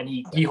of it, and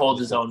he holds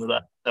his own with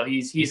us. So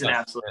he's an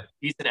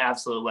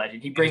absolute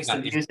legend. He brings the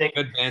music,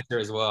 good banter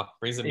as well.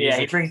 Brings the music. Yeah,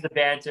 he brings the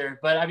banter.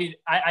 But I mean,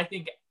 I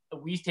think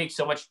we take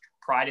so much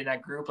pride in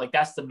that group. Like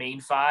that's the main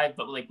 5.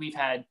 But like we've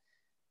had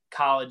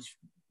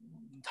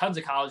tons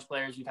of college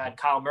players. We've had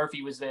Kyle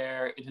Murphy was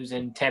there, who's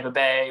in Tampa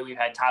Bay. We've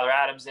had Tyler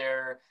Adams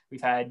there.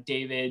 We've had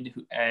David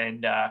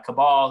and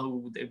Cabal,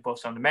 who they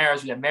both on the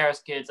Maris. We have Maris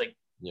kids. Like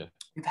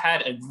we've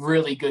had a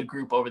really good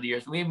group over the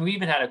years. We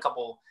even had a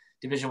couple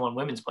Division I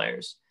women's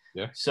players.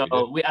 Yeah.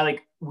 So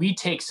we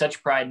take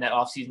such pride in that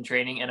off-season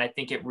training, and I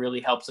think it really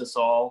helps us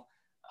all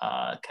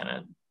kind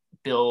of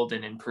build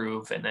and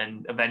improve, and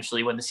then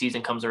eventually when the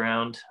season comes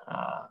around,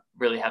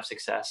 really have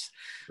success.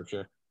 For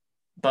sure.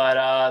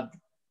 But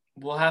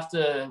we'll have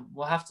to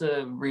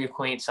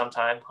reacquaint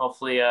sometime.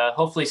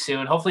 Hopefully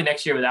soon. Hopefully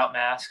next year without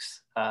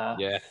masks. I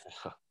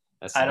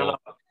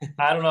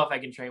don't know if I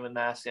can train with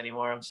masks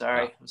anymore. I'm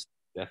sorry.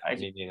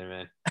 Definitely neither,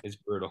 man. It's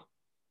brutal.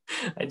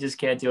 I just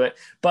can't do it.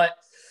 But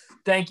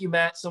thank you,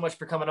 Matt, so much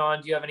for coming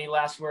on. Do you have any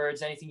last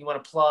words? Anything you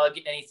want to plug?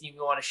 Anything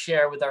you want to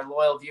share with our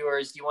loyal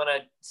viewers? Do you want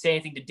to say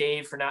anything to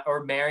Dave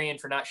or Marion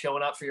for not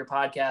showing up for your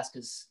podcast?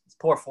 Because it's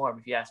poor form,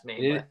 if you ask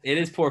me. It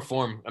is poor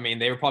form. I mean,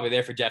 they were probably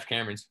there for Jeff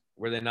Cameron's.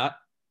 Were they not?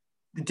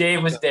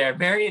 Dave was there.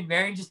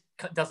 Marion just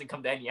doesn't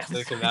come to any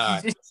episodes.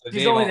 So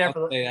she's only there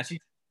for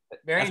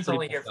Marion's pretty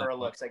only here messed for her up.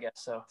 looks, I guess.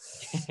 So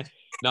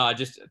No,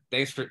 just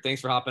thanks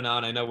for hopping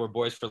on. I know we're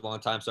boys for a long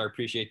time, so I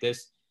appreciate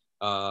this.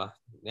 Yeah,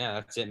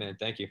 that's it, man.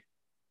 Thank you.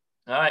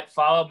 all right,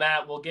 follow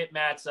Matt. We'll get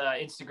Matt's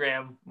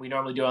Instagram. We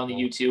normally do it on the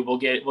YouTube.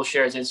 We'll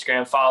share his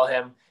Instagram. Follow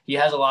him. He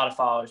has a lot of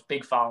followers,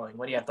 big following.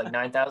 What do you have, like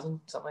 9,000,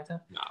 something like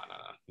that? No,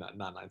 not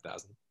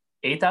 9,000.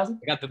 8,000?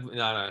 I got the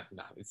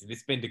no.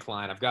 It's been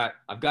declined. I've got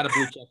a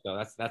blue check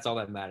though. That's all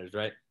that matters,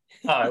 right?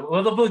 All right,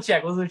 we'll do blue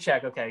check. We'll do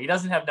check. Okay, he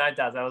doesn't have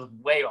 9,000. I was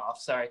way off.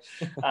 Sorry,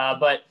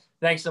 but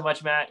thanks so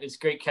much, Matt. It's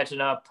great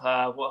catching up.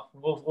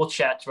 We'll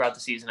chat throughout the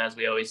season as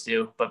we always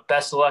do. But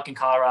best of luck in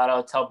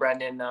Colorado. Tell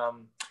Brendan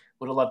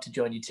would have loved to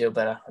join you too,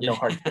 but no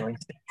hard feelings.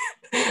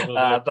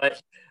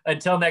 But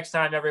until next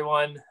time,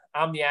 everyone.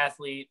 I'm the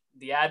athlete,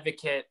 the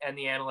advocate, and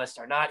the analyst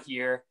are not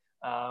here.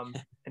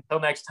 Until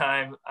next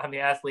time, I'm the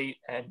athlete,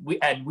 and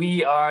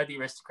we are the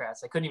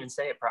aristocrats. I couldn't even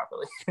say it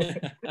properly.